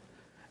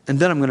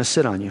 And then I'm going to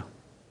sit on you.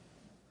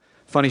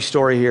 Funny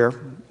story here.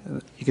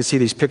 You can see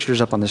these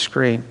pictures up on the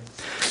screen.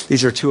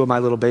 These are two of my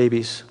little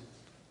babies.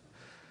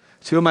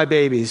 Two of my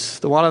babies.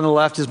 The one on the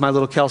left is my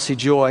little Kelsey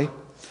Joy.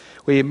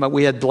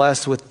 We had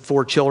blessed with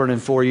 4 children in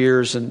 4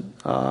 years, and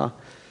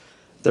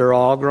they're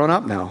all grown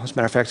up now. As a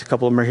matter of fact, a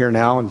couple of them are here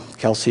now, and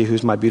Kelsey,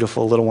 who's my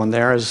beautiful little one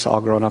there, is all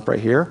grown up right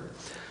here.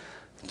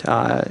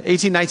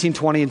 18, 19,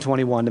 20, and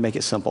 21, to make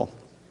it simple.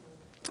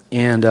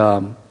 And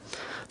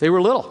they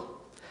were little.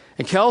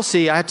 And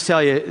Kelsey, I have to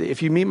tell you,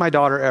 if you meet my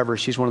daughter ever,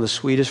 she's one of the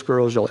sweetest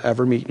girls you'll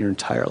ever meet in your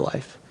entire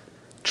life.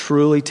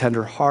 Truly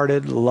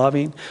tender-hearted,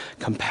 loving,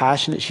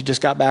 compassionate. She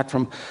just got back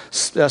from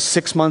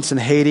 6 months in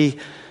Haiti,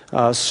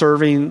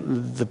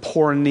 serving the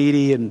poor and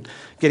needy and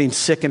getting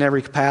sick in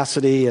every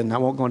capacity. And I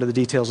won't go into the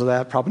details of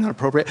that, probably not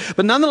appropriate.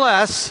 But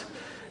nonetheless,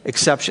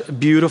 exception,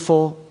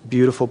 beautiful,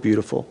 beautiful,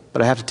 beautiful.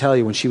 But I have to tell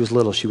you, when she was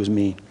little, she was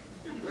mean.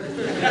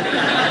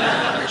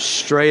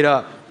 Straight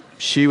up.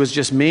 She was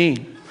just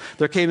mean.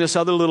 There came this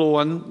other little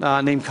one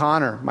named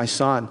Connor, my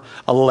son,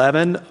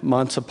 11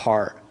 months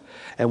apart.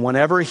 And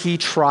whenever he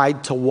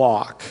tried to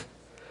walk,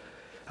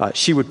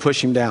 she would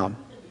push him down.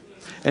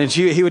 And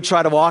he would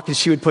try to walk, and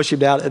she would push him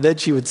down, and then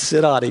she would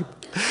sit on him.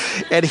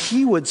 And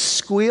he would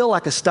squeal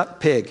like a stuck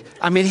pig.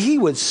 I mean, he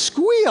would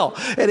squeal.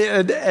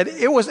 And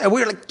we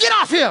were like, get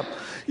off him!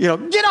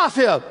 Get off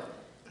him!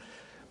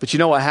 But you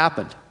know what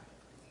happened?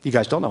 You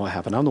guys don't know what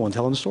happened. I'm the one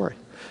telling the story.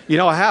 You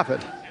know what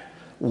happened?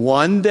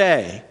 One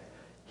day,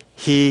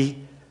 he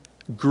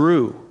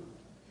grew.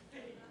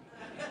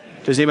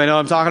 Does anybody know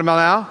what I'm talking about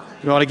now?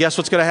 You want to guess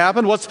what's going to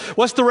happen?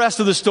 What's the rest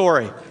of the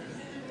story?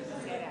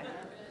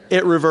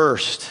 It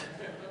reversed.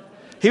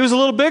 He was a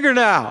little bigger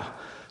now.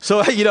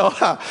 So,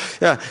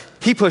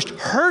 he pushed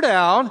her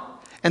down,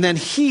 and then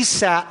he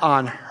sat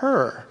on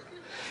her.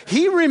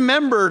 He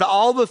remembered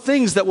all the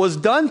things that was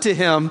done to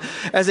him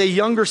as a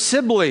younger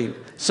sibling.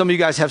 Some of you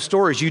guys have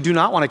stories you do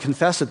not want to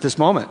confess at this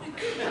moment.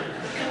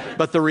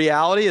 But the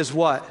reality is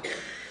what?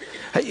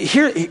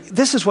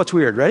 This is what's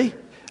weird. Ready?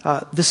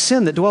 The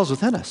sin that dwells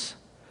within us.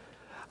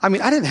 I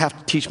mean, I didn't have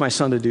to teach my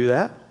son to do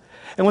that.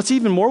 And what's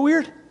even more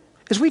weird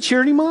is we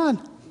cheered him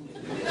on.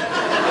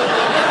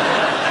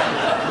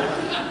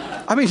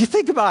 I mean, you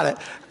think about it.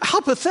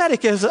 How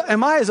pathetic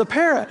am I as a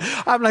parent?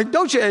 I'm like,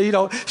 don't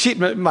you,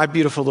 my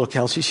beautiful little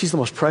Kelsey, she's the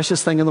most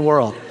precious thing in the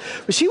world.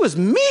 But she was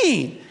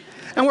mean.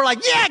 And we're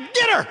like, yeah,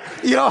 get her.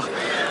 Yeah,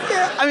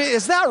 I mean,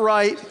 is that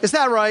right? Is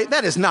that right?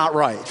 That is not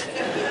right.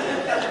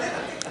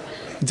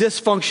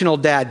 Dysfunctional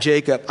dad,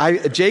 Jacob.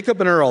 Jacob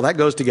and Earl, that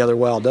goes together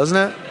well, doesn't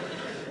it?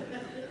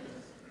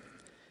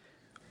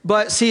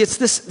 But see, it's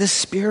this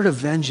spirit of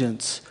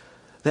vengeance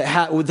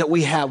that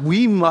we have.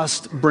 We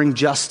must bring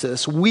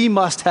justice. We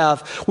must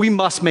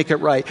make it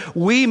right.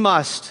 We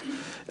must.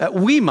 Do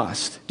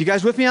you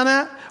guys with me on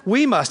that?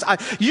 We must.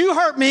 You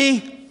hurt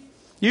me.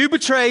 You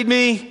betrayed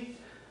me.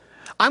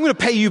 I'm going to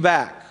pay you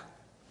back.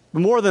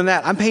 But more than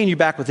that, I'm paying you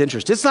back with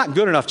interest. It's not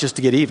good enough just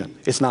to get even.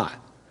 It's not.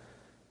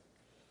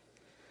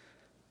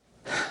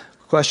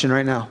 Question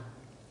right now.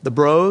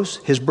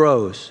 His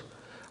bros,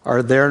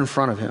 are there in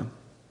front of him,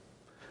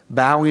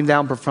 bowing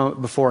down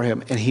before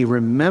him, and he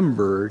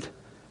remembered.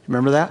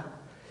 Remember that?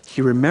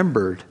 He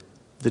remembered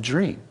the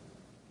dream.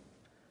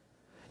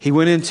 He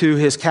went into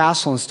his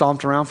castle and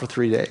stomped around for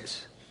 3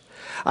 days.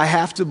 I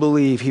have to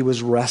believe he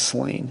was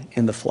wrestling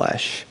in the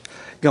flesh,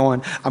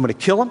 going, I'm going to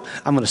kill him,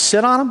 I'm going to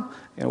sit on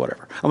him,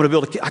 whatever. I'm going to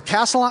build a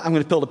castle on him, I'm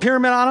going to build a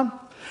pyramid on him,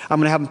 I'm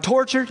going to have him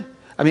tortured.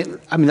 I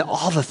mean,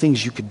 all the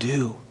things you could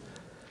do.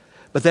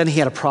 But then he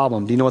had a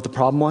problem. Do you know what the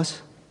problem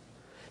was?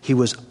 He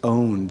was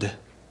owned.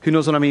 Who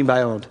knows what I mean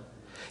by owned?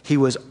 He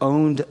was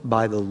owned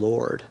by the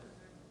Lord.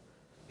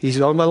 He's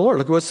owned by the Lord.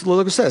 Look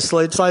what it says.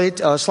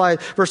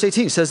 Slide, verse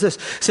 18 says this.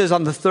 It says,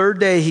 on the third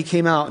day he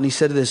came out and he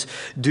said to this,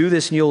 do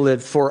this and you'll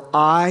live, for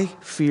I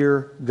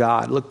fear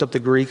God. Looked up the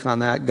Greek on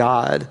that,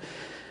 God.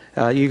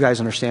 You guys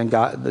understand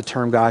God. The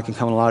term God can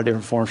come in a lot of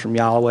different forms, from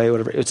Yahweh,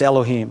 whatever. It's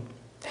Elohim.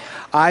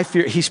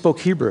 He spoke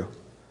Hebrew.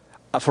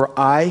 For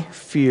I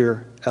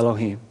fear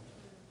Elohim.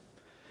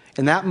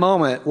 In that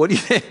moment, what do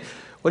you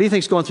think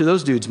is going through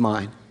those dudes'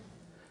 mind?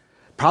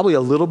 Probably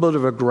a little bit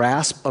of a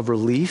grasp of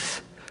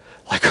relief.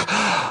 Like,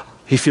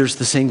 he fears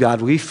the same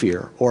God we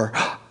fear, or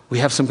we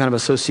have some kind of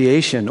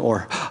association,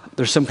 or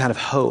there's some kind of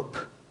hope.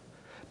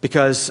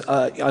 Because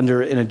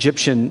under an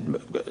Egyptian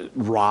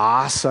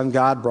Ra, sun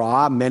god,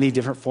 Ra, many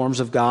different forms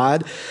of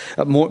God,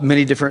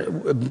 many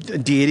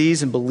different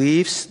deities and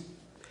beliefs,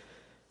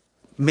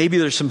 maybe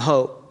there's some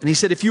hope. And he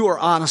said, if you are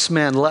honest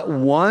men, let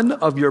one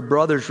of your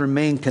brothers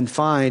remain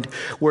confined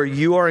where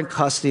you are in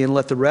custody, and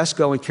let the rest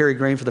go and carry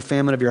grain for the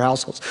famine of your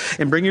households.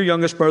 And bring your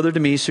youngest brother to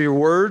me, so your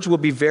words will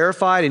be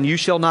verified and you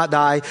shall not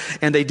die.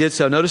 And they did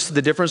so. Notice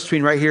the difference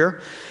between right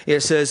here.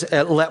 It says,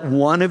 let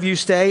one of you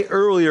stay.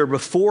 Earlier,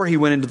 before he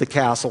went into the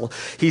castle,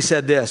 he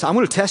said this, I'm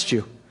going to test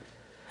you.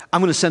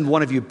 I'm going to send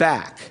one of you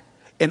back,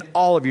 and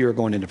all of you are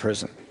going into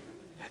prison.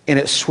 And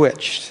it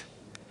switched.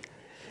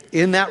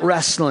 In that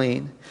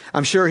wrestling,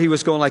 I'm sure he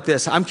was going like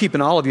this, I'm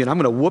keeping all of you, and I'm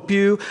going to whoop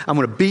you, I'm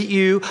going to beat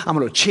you, I'm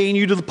going to chain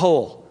you to the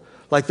pole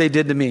like they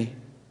did to me.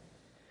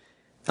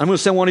 I'm going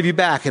to send one of you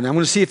back, and I'm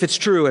going to see if it's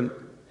true. And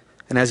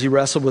as he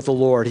wrestled with the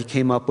Lord, he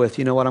came up with,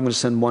 you know what, I'm going to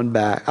send one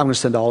back. I'm going to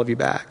send all of you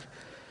back.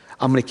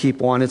 I'm going to keep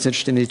one. It's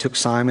interesting that he took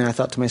Simon. I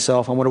thought to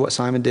myself, I wonder what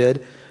Simon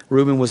did.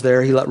 Reuben was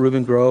there. He let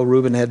Reuben grow.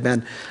 Reuben had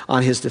been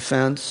on his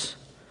defense.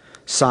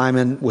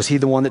 Simon, was he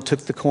the one that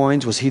took the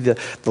coins? Was he the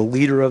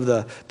leader of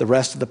the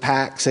rest of the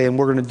pack, saying,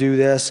 we're going to do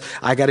this?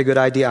 I got a good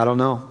idea. I don't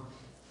know.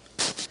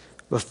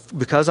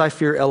 Because I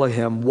fear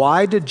Elohim.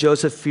 Why did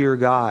Joseph fear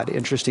God?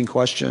 Interesting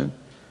question.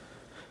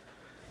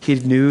 He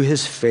knew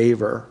his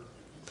favor.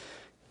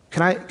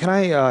 Can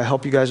I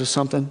help you guys with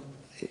something?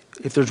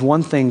 If there's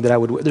one thing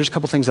that there's a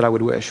couple things that I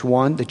would wish.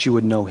 One, that you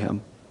would know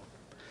him.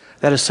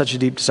 That is such a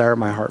deep desire in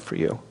my heart for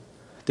you.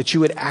 That you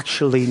would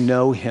actually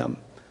know him.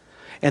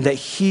 And that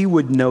he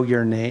would know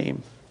your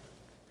name.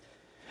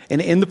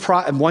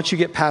 And once you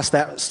get past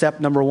that step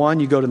number one,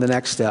 you go to the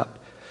next step.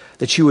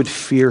 That you would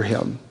fear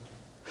him.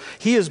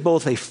 He is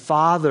both a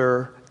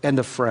father and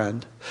a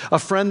friend. A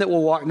friend that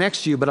will walk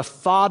next to you, but a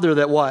father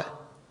that what?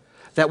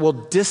 That will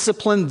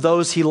discipline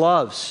those he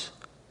loves.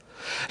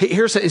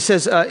 It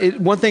says,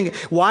 one thing,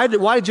 why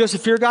did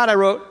Joseph fear God?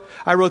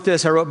 I wrote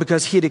this.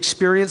 Because he had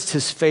experienced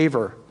his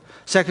favor.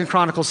 2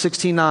 Chronicles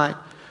 16:9,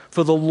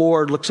 for the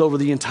Lord looks over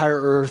the entire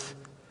earth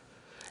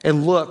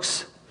and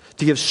looks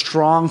to give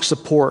strong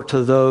support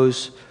to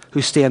those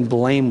who stand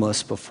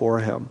blameless before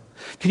him.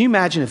 Can you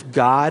imagine if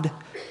God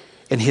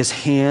and his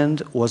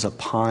hand was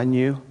upon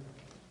you?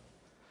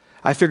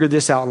 I figured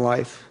this out in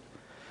life.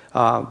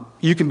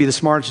 You can be the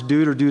smartest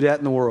dude or dudette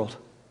in the world.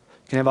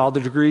 You can have all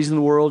the degrees in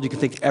the world. You can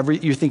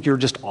think you're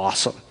just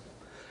awesome.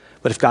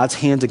 But if God's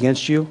hand's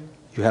against you,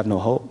 you have no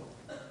hope.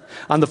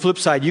 On the flip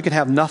side, you can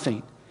have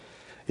nothing.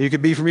 You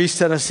could be from East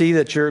Tennessee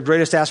that your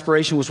greatest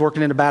aspiration was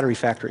working in a battery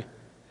factory.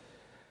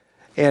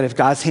 And if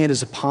God's hand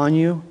is upon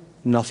you,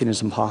 nothing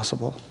is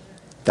impossible.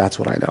 That's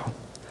what I know.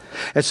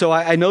 And so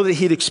I know that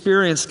he'd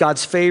experienced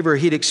God's favor.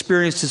 He'd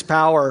experienced his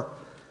power.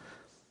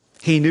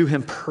 He knew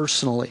him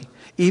personally.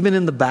 Even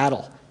in the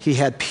battle, he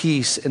had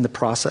peace in the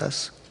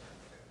process.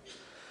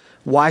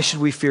 Why should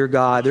we fear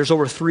God? There's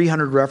over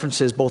 300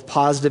 references, both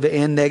positive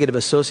and negative,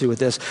 associated with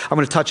this. I'm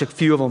going to touch a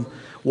few of them.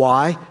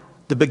 Why?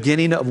 The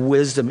beginning of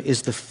wisdom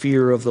is the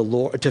fear of the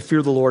Lord. To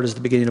fear the Lord is the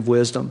beginning of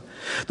wisdom.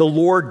 The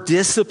Lord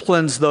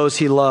disciplines those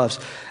he loves.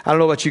 I don't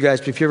know about you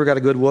guys, but if you ever got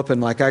a good whooping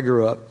like I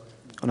grew up,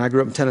 when I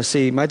grew up in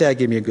Tennessee, my dad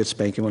gave me a good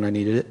spanking when I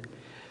needed it.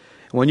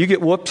 And when you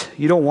get whooped,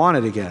 you don't want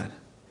it again.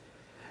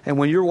 And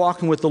when you're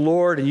walking with the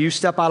Lord and you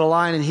step out of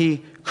line and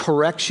he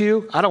corrects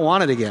you, I don't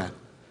want it again.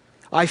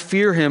 I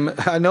fear him.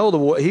 I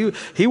know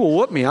he will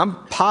whoop me. I'm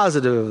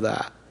positive of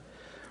that.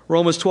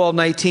 Romans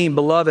 12:19,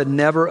 beloved,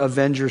 never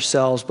avenge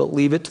yourselves, but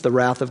leave it to the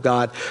wrath of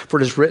God. For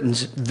it is written,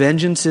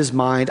 vengeance is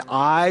mine,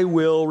 I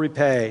will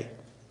repay.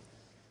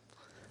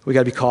 We got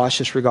to be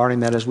cautious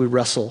regarding that as we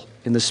wrestle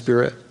in the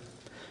Spirit.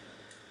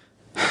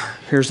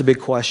 Here's the big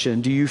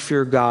question. Do you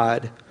fear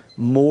God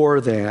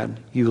more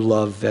than you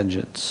love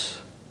vengeance?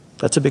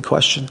 That's a big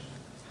question.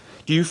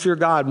 Do you fear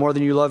God more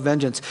than you love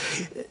vengeance?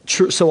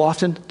 So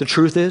often, the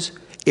truth is,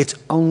 it's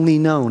only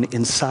known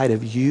inside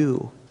of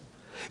you.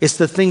 It's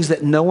the things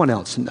that no one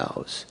else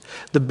knows.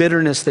 The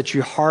bitterness that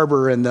you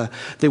harbor and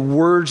the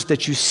words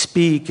that you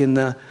speak and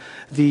the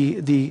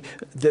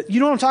you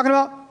know what I'm talking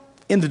about?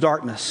 In the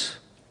darkness.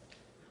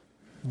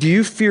 Do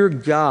you fear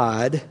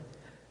God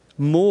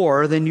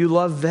more than you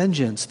love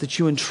vengeance, that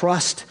you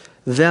entrust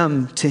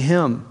them to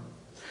him?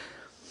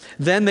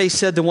 Then they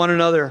said to one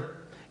another,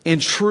 in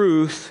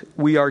truth,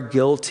 we are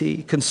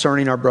guilty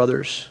concerning our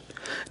brothers.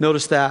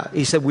 Notice that.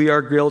 He said, we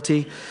are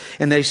guilty.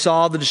 And they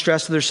saw the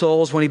distress of their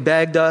souls. When he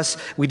begged us,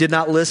 we did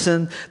not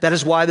listen. That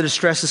is why the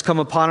distress has come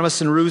upon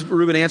us. And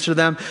Reuben answered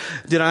them,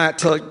 did I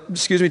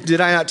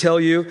not tell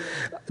you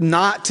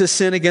not to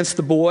sin against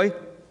the boy?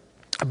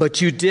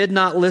 But you did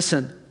not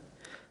listen.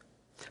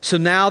 So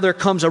now there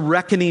comes a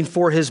reckoning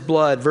for his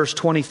blood. Verse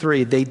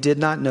 23, they did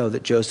not know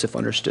that Joseph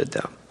understood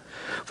them,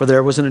 for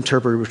there was an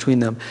interpreter between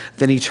them.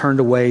 Then he turned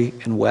away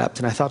and wept.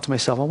 And I thought to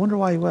myself, I wonder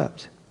why he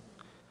wept.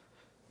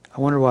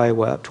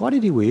 Why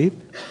did he weep?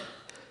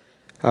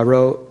 I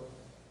wrote,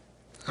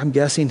 I'm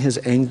guessing his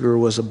anger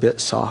was a bit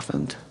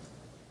softened.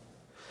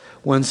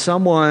 When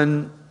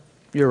someone,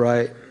 you're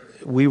right,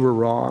 we were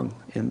wrong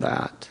in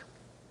that.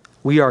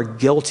 We are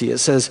guilty. It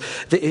says,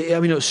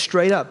 it was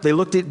straight up. They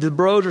looked at, the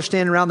bros are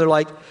standing around,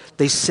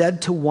 they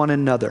said to one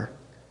another,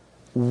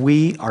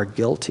 we are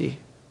guilty.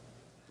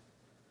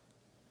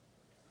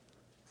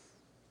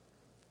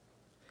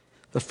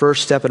 The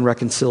first step in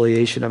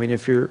reconciliation,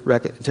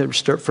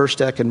 first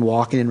step in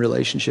walking in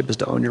relationship is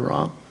to own your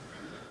wrong.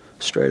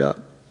 Straight up.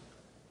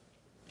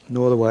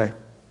 No other way.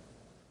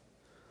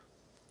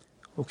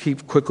 We'll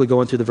keep quickly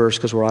going through the verse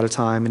because we're out of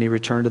time. And he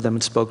returned to them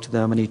and spoke to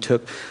them. And he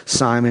took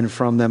Simon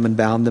from them and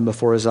bound them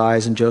before his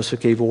eyes. And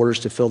Joseph gave orders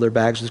to fill their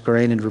bags with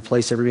grain and to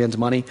replace every man's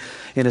money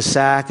in a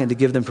sack and to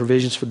give them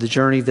provisions for the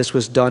journey. This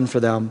was done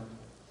for them.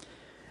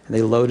 And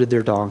they loaded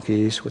their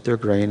donkeys with their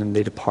grain and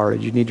they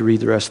departed. You need to read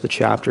the rest of the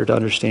chapter to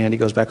understand. He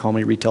goes back home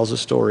and he retells the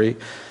story.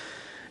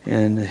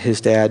 And his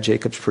dad,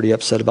 Jacob's pretty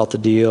upset about the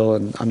deal.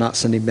 And I'm not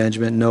sending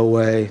Benjamin. No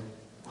way.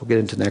 We'll get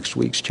into next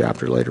week's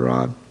chapter later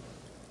on.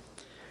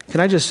 Can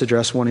I just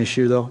address one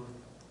issue, though?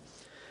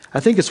 I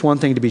think it's one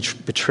thing to be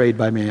betrayed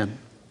by man.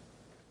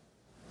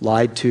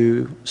 Lied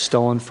to,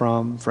 stolen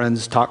from,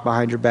 friends talk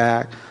behind your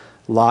back.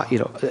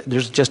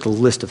 There's just a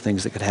list of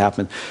things that could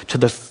happen. To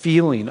the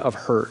feeling of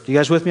hurt. You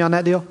guys with me on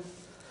that deal?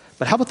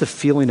 But how about the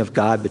feeling of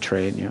God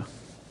betraying you?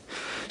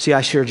 See,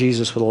 I share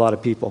Jesus with a lot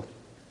of people.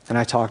 And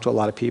I talk to a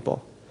lot of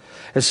people.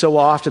 And so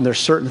often there's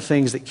certain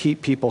things that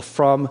keep people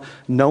from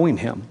knowing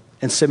him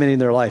and submitting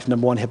their life.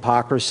 Number one,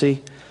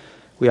 hypocrisy.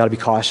 We ought to be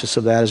cautious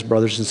of that as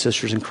brothers and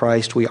sisters in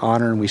Christ. We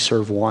honor and we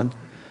serve one,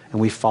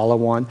 and we follow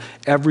one.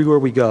 Everywhere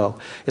we go,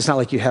 it's not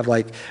like you have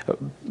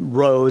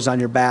rows on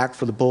your back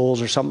for the bulls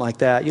or something like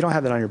that. You don't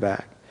have that on your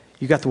back.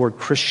 You got the word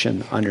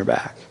Christian on your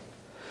back.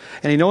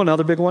 And you know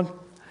another big one?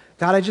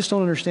 God, I just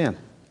don't understand.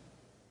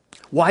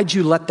 Why'd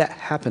you let that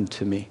happen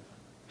to me?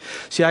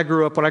 See, when I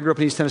grew up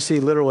in East Tennessee,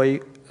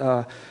 literally,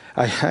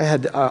 I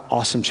had an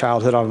awesome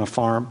childhood on a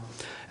farm.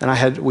 And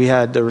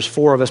there was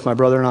 4 of us, my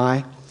brother and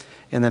I,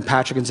 and then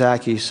Patrick and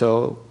Zachy.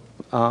 So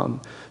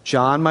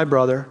John, my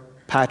brother,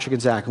 Patrick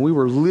and Zach. And we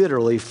were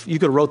literally, you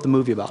could have wrote the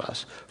movie about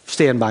us.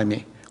 Stand By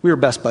Me. We were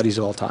best buddies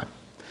of all time.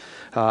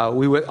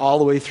 We went all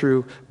the way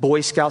through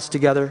Boy Scouts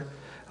together,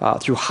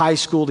 through high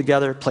school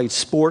together, played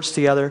sports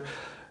together.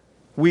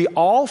 We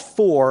all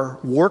four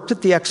worked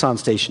at the Exxon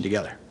station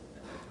together.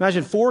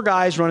 Imagine 4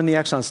 guys running the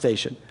Exxon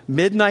station.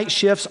 Midnight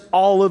shifts,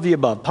 all of the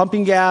above.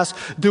 Pumping gas,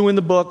 doing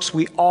the books.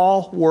 We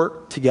all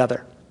worked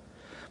together.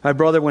 My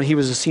brother, when he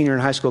was a senior in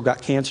high school,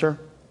 got cancer.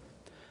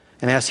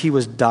 And as he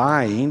was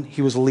dying,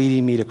 he was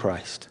leading me to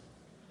Christ.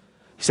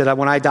 He said,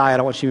 when I die, I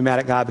don't want you to be mad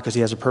at God because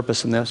he has a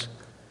purpose in this.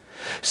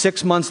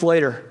 6 months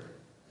later,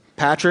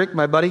 Patrick,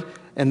 my buddy,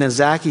 and then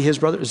Zachy, his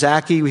brother.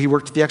 Zachy, he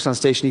worked at the Exxon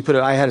station.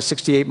 I had a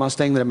 68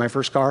 Mustang that had my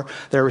first car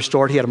that I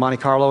restored. He had a Monte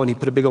Carlo, and he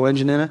put a big old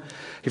engine in it.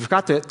 He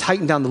forgot to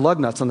tighten down the lug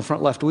nuts on the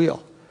front left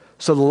wheel.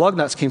 So the lug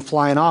nuts came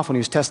flying off when he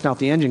was testing out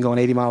the engine going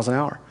 80 miles an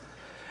hour.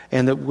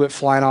 And it went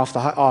flying off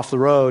the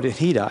road, and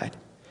he died.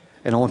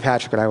 And only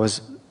Patrick and I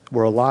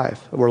were alive.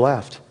 We're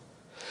left.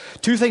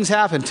 2 things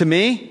happened. To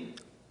me,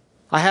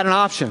 I had an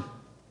option.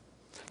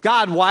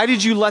 God, why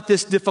did you let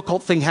this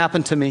difficult thing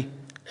happen to me?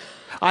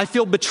 I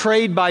feel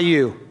betrayed by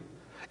you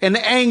and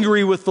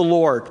angry with the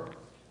Lord.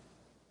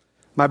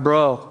 My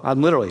brother,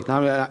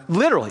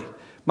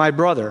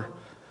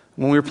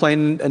 when we were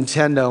playing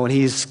Nintendo and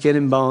he's skin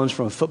and bones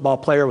from a football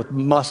player with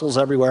muscles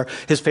everywhere,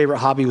 his favorite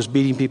hobby was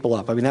beating people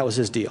up. I mean, that was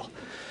his deal.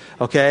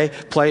 Okay?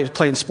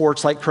 Playing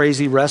sports like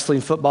crazy,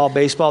 wrestling, football,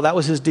 baseball, that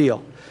was his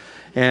deal.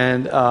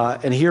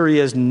 And here he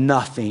is,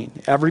 nothing.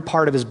 Every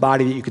part of his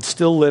body that you could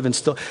still live and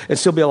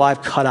still be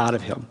alive cut out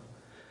of him.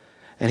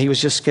 And he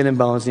was just skin and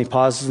bones, and he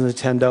pauses the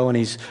Nintendo, and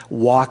he's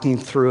walking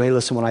through, hey,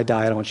 listen, when I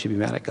die, I don't want you to be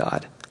mad at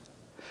God.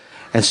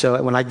 And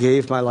so when I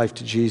gave my life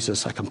to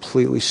Jesus, I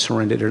completely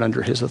surrendered it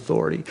under his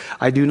authority.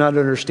 I do not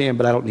understand,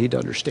 but I don't need to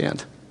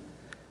understand.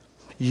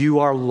 You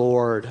are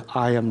Lord,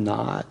 I am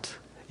not.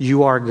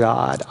 You are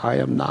God, I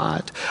am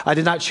not. I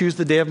did not choose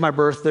the day of my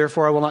birth,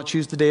 therefore I will not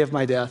choose the day of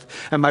my death.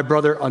 And my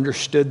brother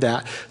understood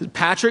that.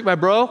 Patrick, my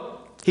bro,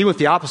 he went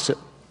the opposite.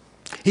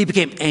 He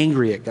became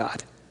angry at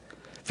God,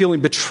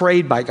 feeling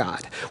betrayed by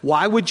God.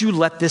 Why would you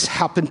let this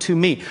happen to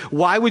me?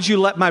 Why would you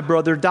let my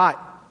brother die?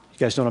 You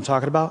guys know what I'm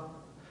talking about?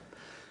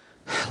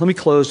 Let me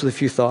close with a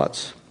few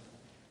thoughts.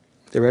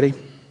 You ready?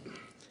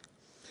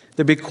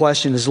 The big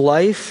question is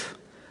life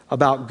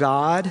about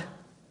God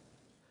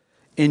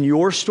in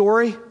your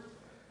story,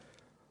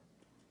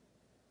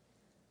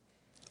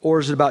 or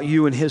is it about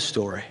you and his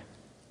story?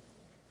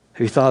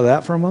 Have you thought of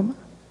that for a moment?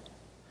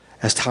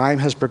 As time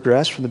has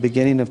progressed from the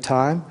beginning of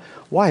time,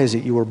 why is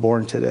it you were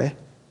born today?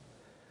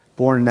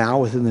 Born now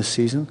within this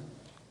season?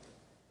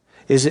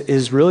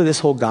 Is really this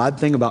whole God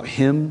thing about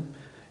him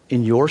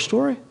in your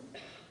story?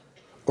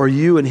 Or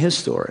you and his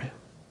story?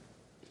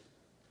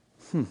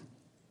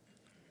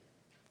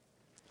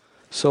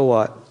 So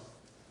what?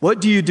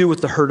 What do you do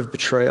with the hurt of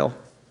betrayal?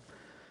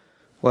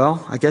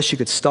 Well, I guess you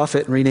could stuff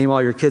it and rename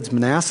all your kids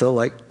Manasseh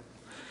like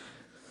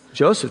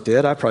Joseph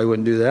did. I probably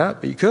wouldn't do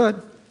that, but you could.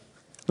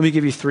 Let me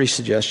give you 3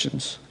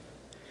 suggestions.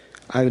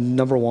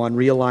 Number 1,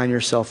 realign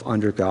yourself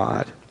under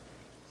God.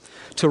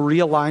 To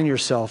realign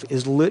yourself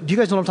is, do you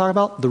guys know what I'm talking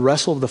about? The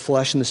wrestle of the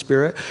flesh and the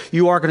spirit.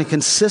 You are going to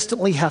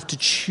consistently have to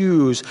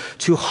choose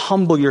to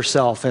humble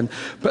yourself and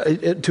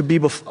to be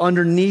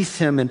underneath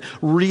him and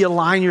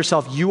realign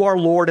yourself. You are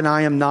Lord and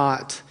I am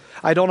not.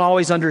 I don't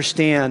always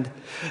understand.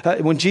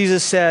 When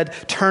Jesus said,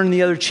 turn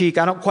the other cheek,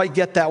 I don't quite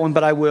get that one,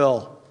 but I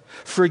will.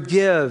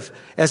 Forgive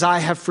as I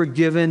have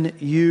forgiven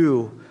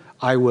you,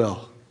 I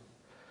will.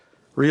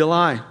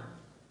 Realign.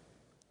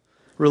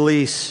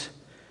 Release.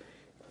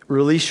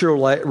 Release your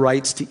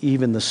rights to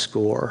even the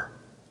score.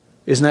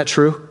 Isn't that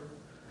true?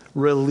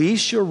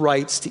 Release your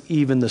rights to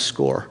even the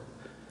score.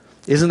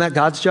 Isn't that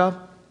God's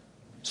job?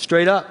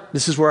 Straight up.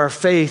 This is where our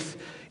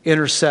faith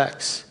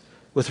intersects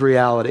with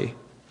reality.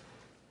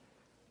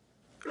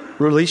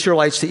 Release your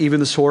rights to even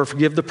the score.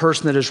 Forgive the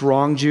person that has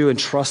wronged you and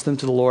trust them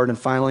to the Lord. And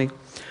finally,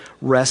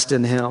 rest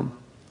in him.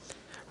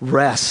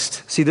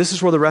 Rest. See, this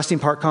is where the resting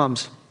part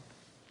comes.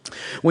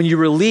 When you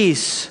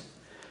release,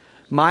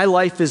 my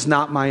life is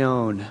not my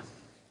own.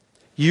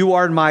 You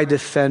are my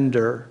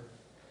defender.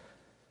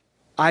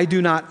 I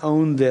do not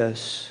own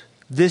this.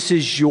 This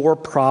is your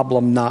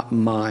problem, not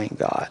mine,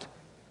 God.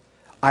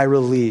 I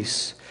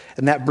release.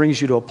 And that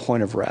brings you to a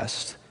point of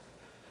rest,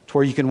 to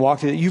where you can walk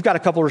through. You've got a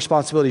couple of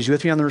responsibilities. You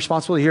with me on the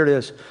responsibility? Here it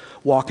is.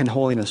 Walk in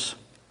holiness.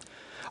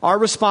 Our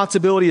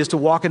responsibility is to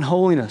walk in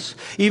holiness.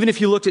 Even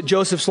if you looked at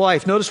Joseph's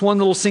life, notice one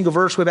little single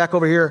verse way back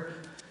over here.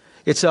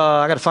 It's,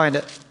 I got to find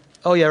it.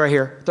 Oh, yeah, right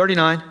here.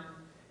 39.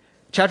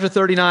 Chapter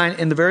 39,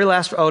 in the very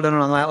last,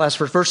 last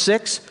verse, verse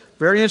 6,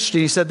 very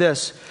interesting. He said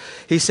this.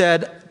 He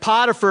said,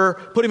 Potiphar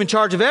put him in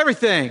charge of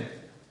everything.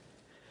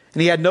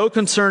 And he had no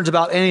concerns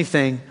about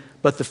anything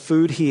but the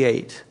food he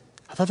ate.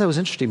 I thought that was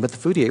interesting, but the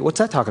food he ate. What's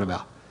that talking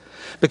about?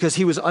 Because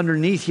he was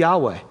underneath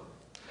Yahweh.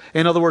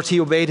 In other words,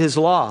 he obeyed his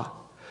law.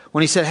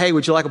 When he said, hey,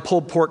 would you like a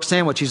pulled pork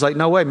sandwich? He's like,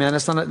 no way, man,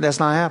 that's not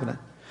happening.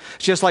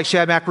 It's just like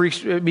Shadrach,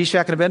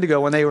 Meshach, and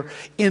Abednego when they were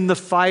in the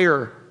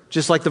fire.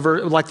 Just like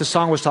the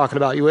song was talking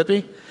about. You with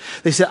me?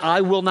 They said,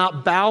 I will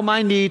not bow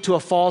my knee to a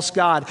false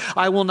god.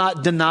 I will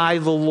not deny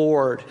the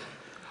Lord.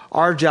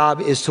 Our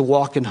job is to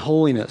walk in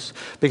holiness,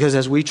 because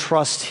as we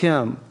trust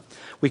him,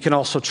 we can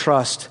also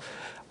trust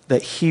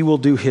that he will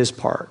do his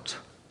part.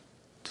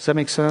 Does that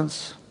make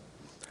sense?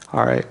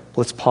 All right,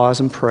 let's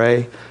pause and pray,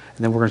 and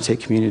then we're going to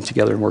take communion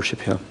together and worship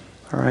him.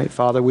 All right,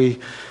 Father, we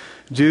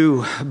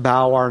do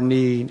bow our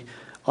knee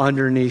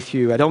underneath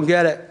you. I don't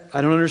get it.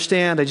 I don't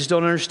understand. I just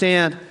don't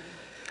understand.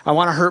 I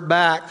want to hurt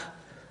back,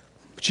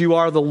 but you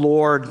are the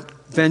Lord.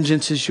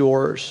 Vengeance is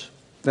yours.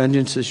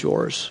 Vengeance is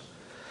yours.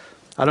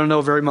 I don't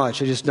know very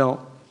much. I just don't.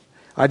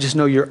 I just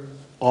know you're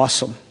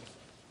awesome.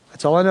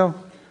 That's all I know.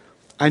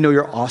 I know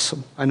you're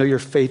awesome. I know you're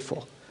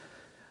faithful.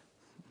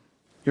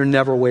 You're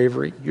never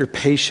wavering. You're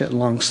patient and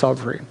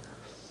long-suffering.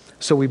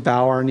 So we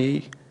bow our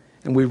knee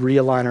and we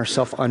realign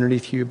ourselves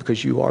underneath you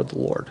because you are the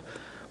Lord.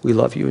 We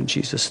love you in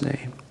Jesus'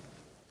 name.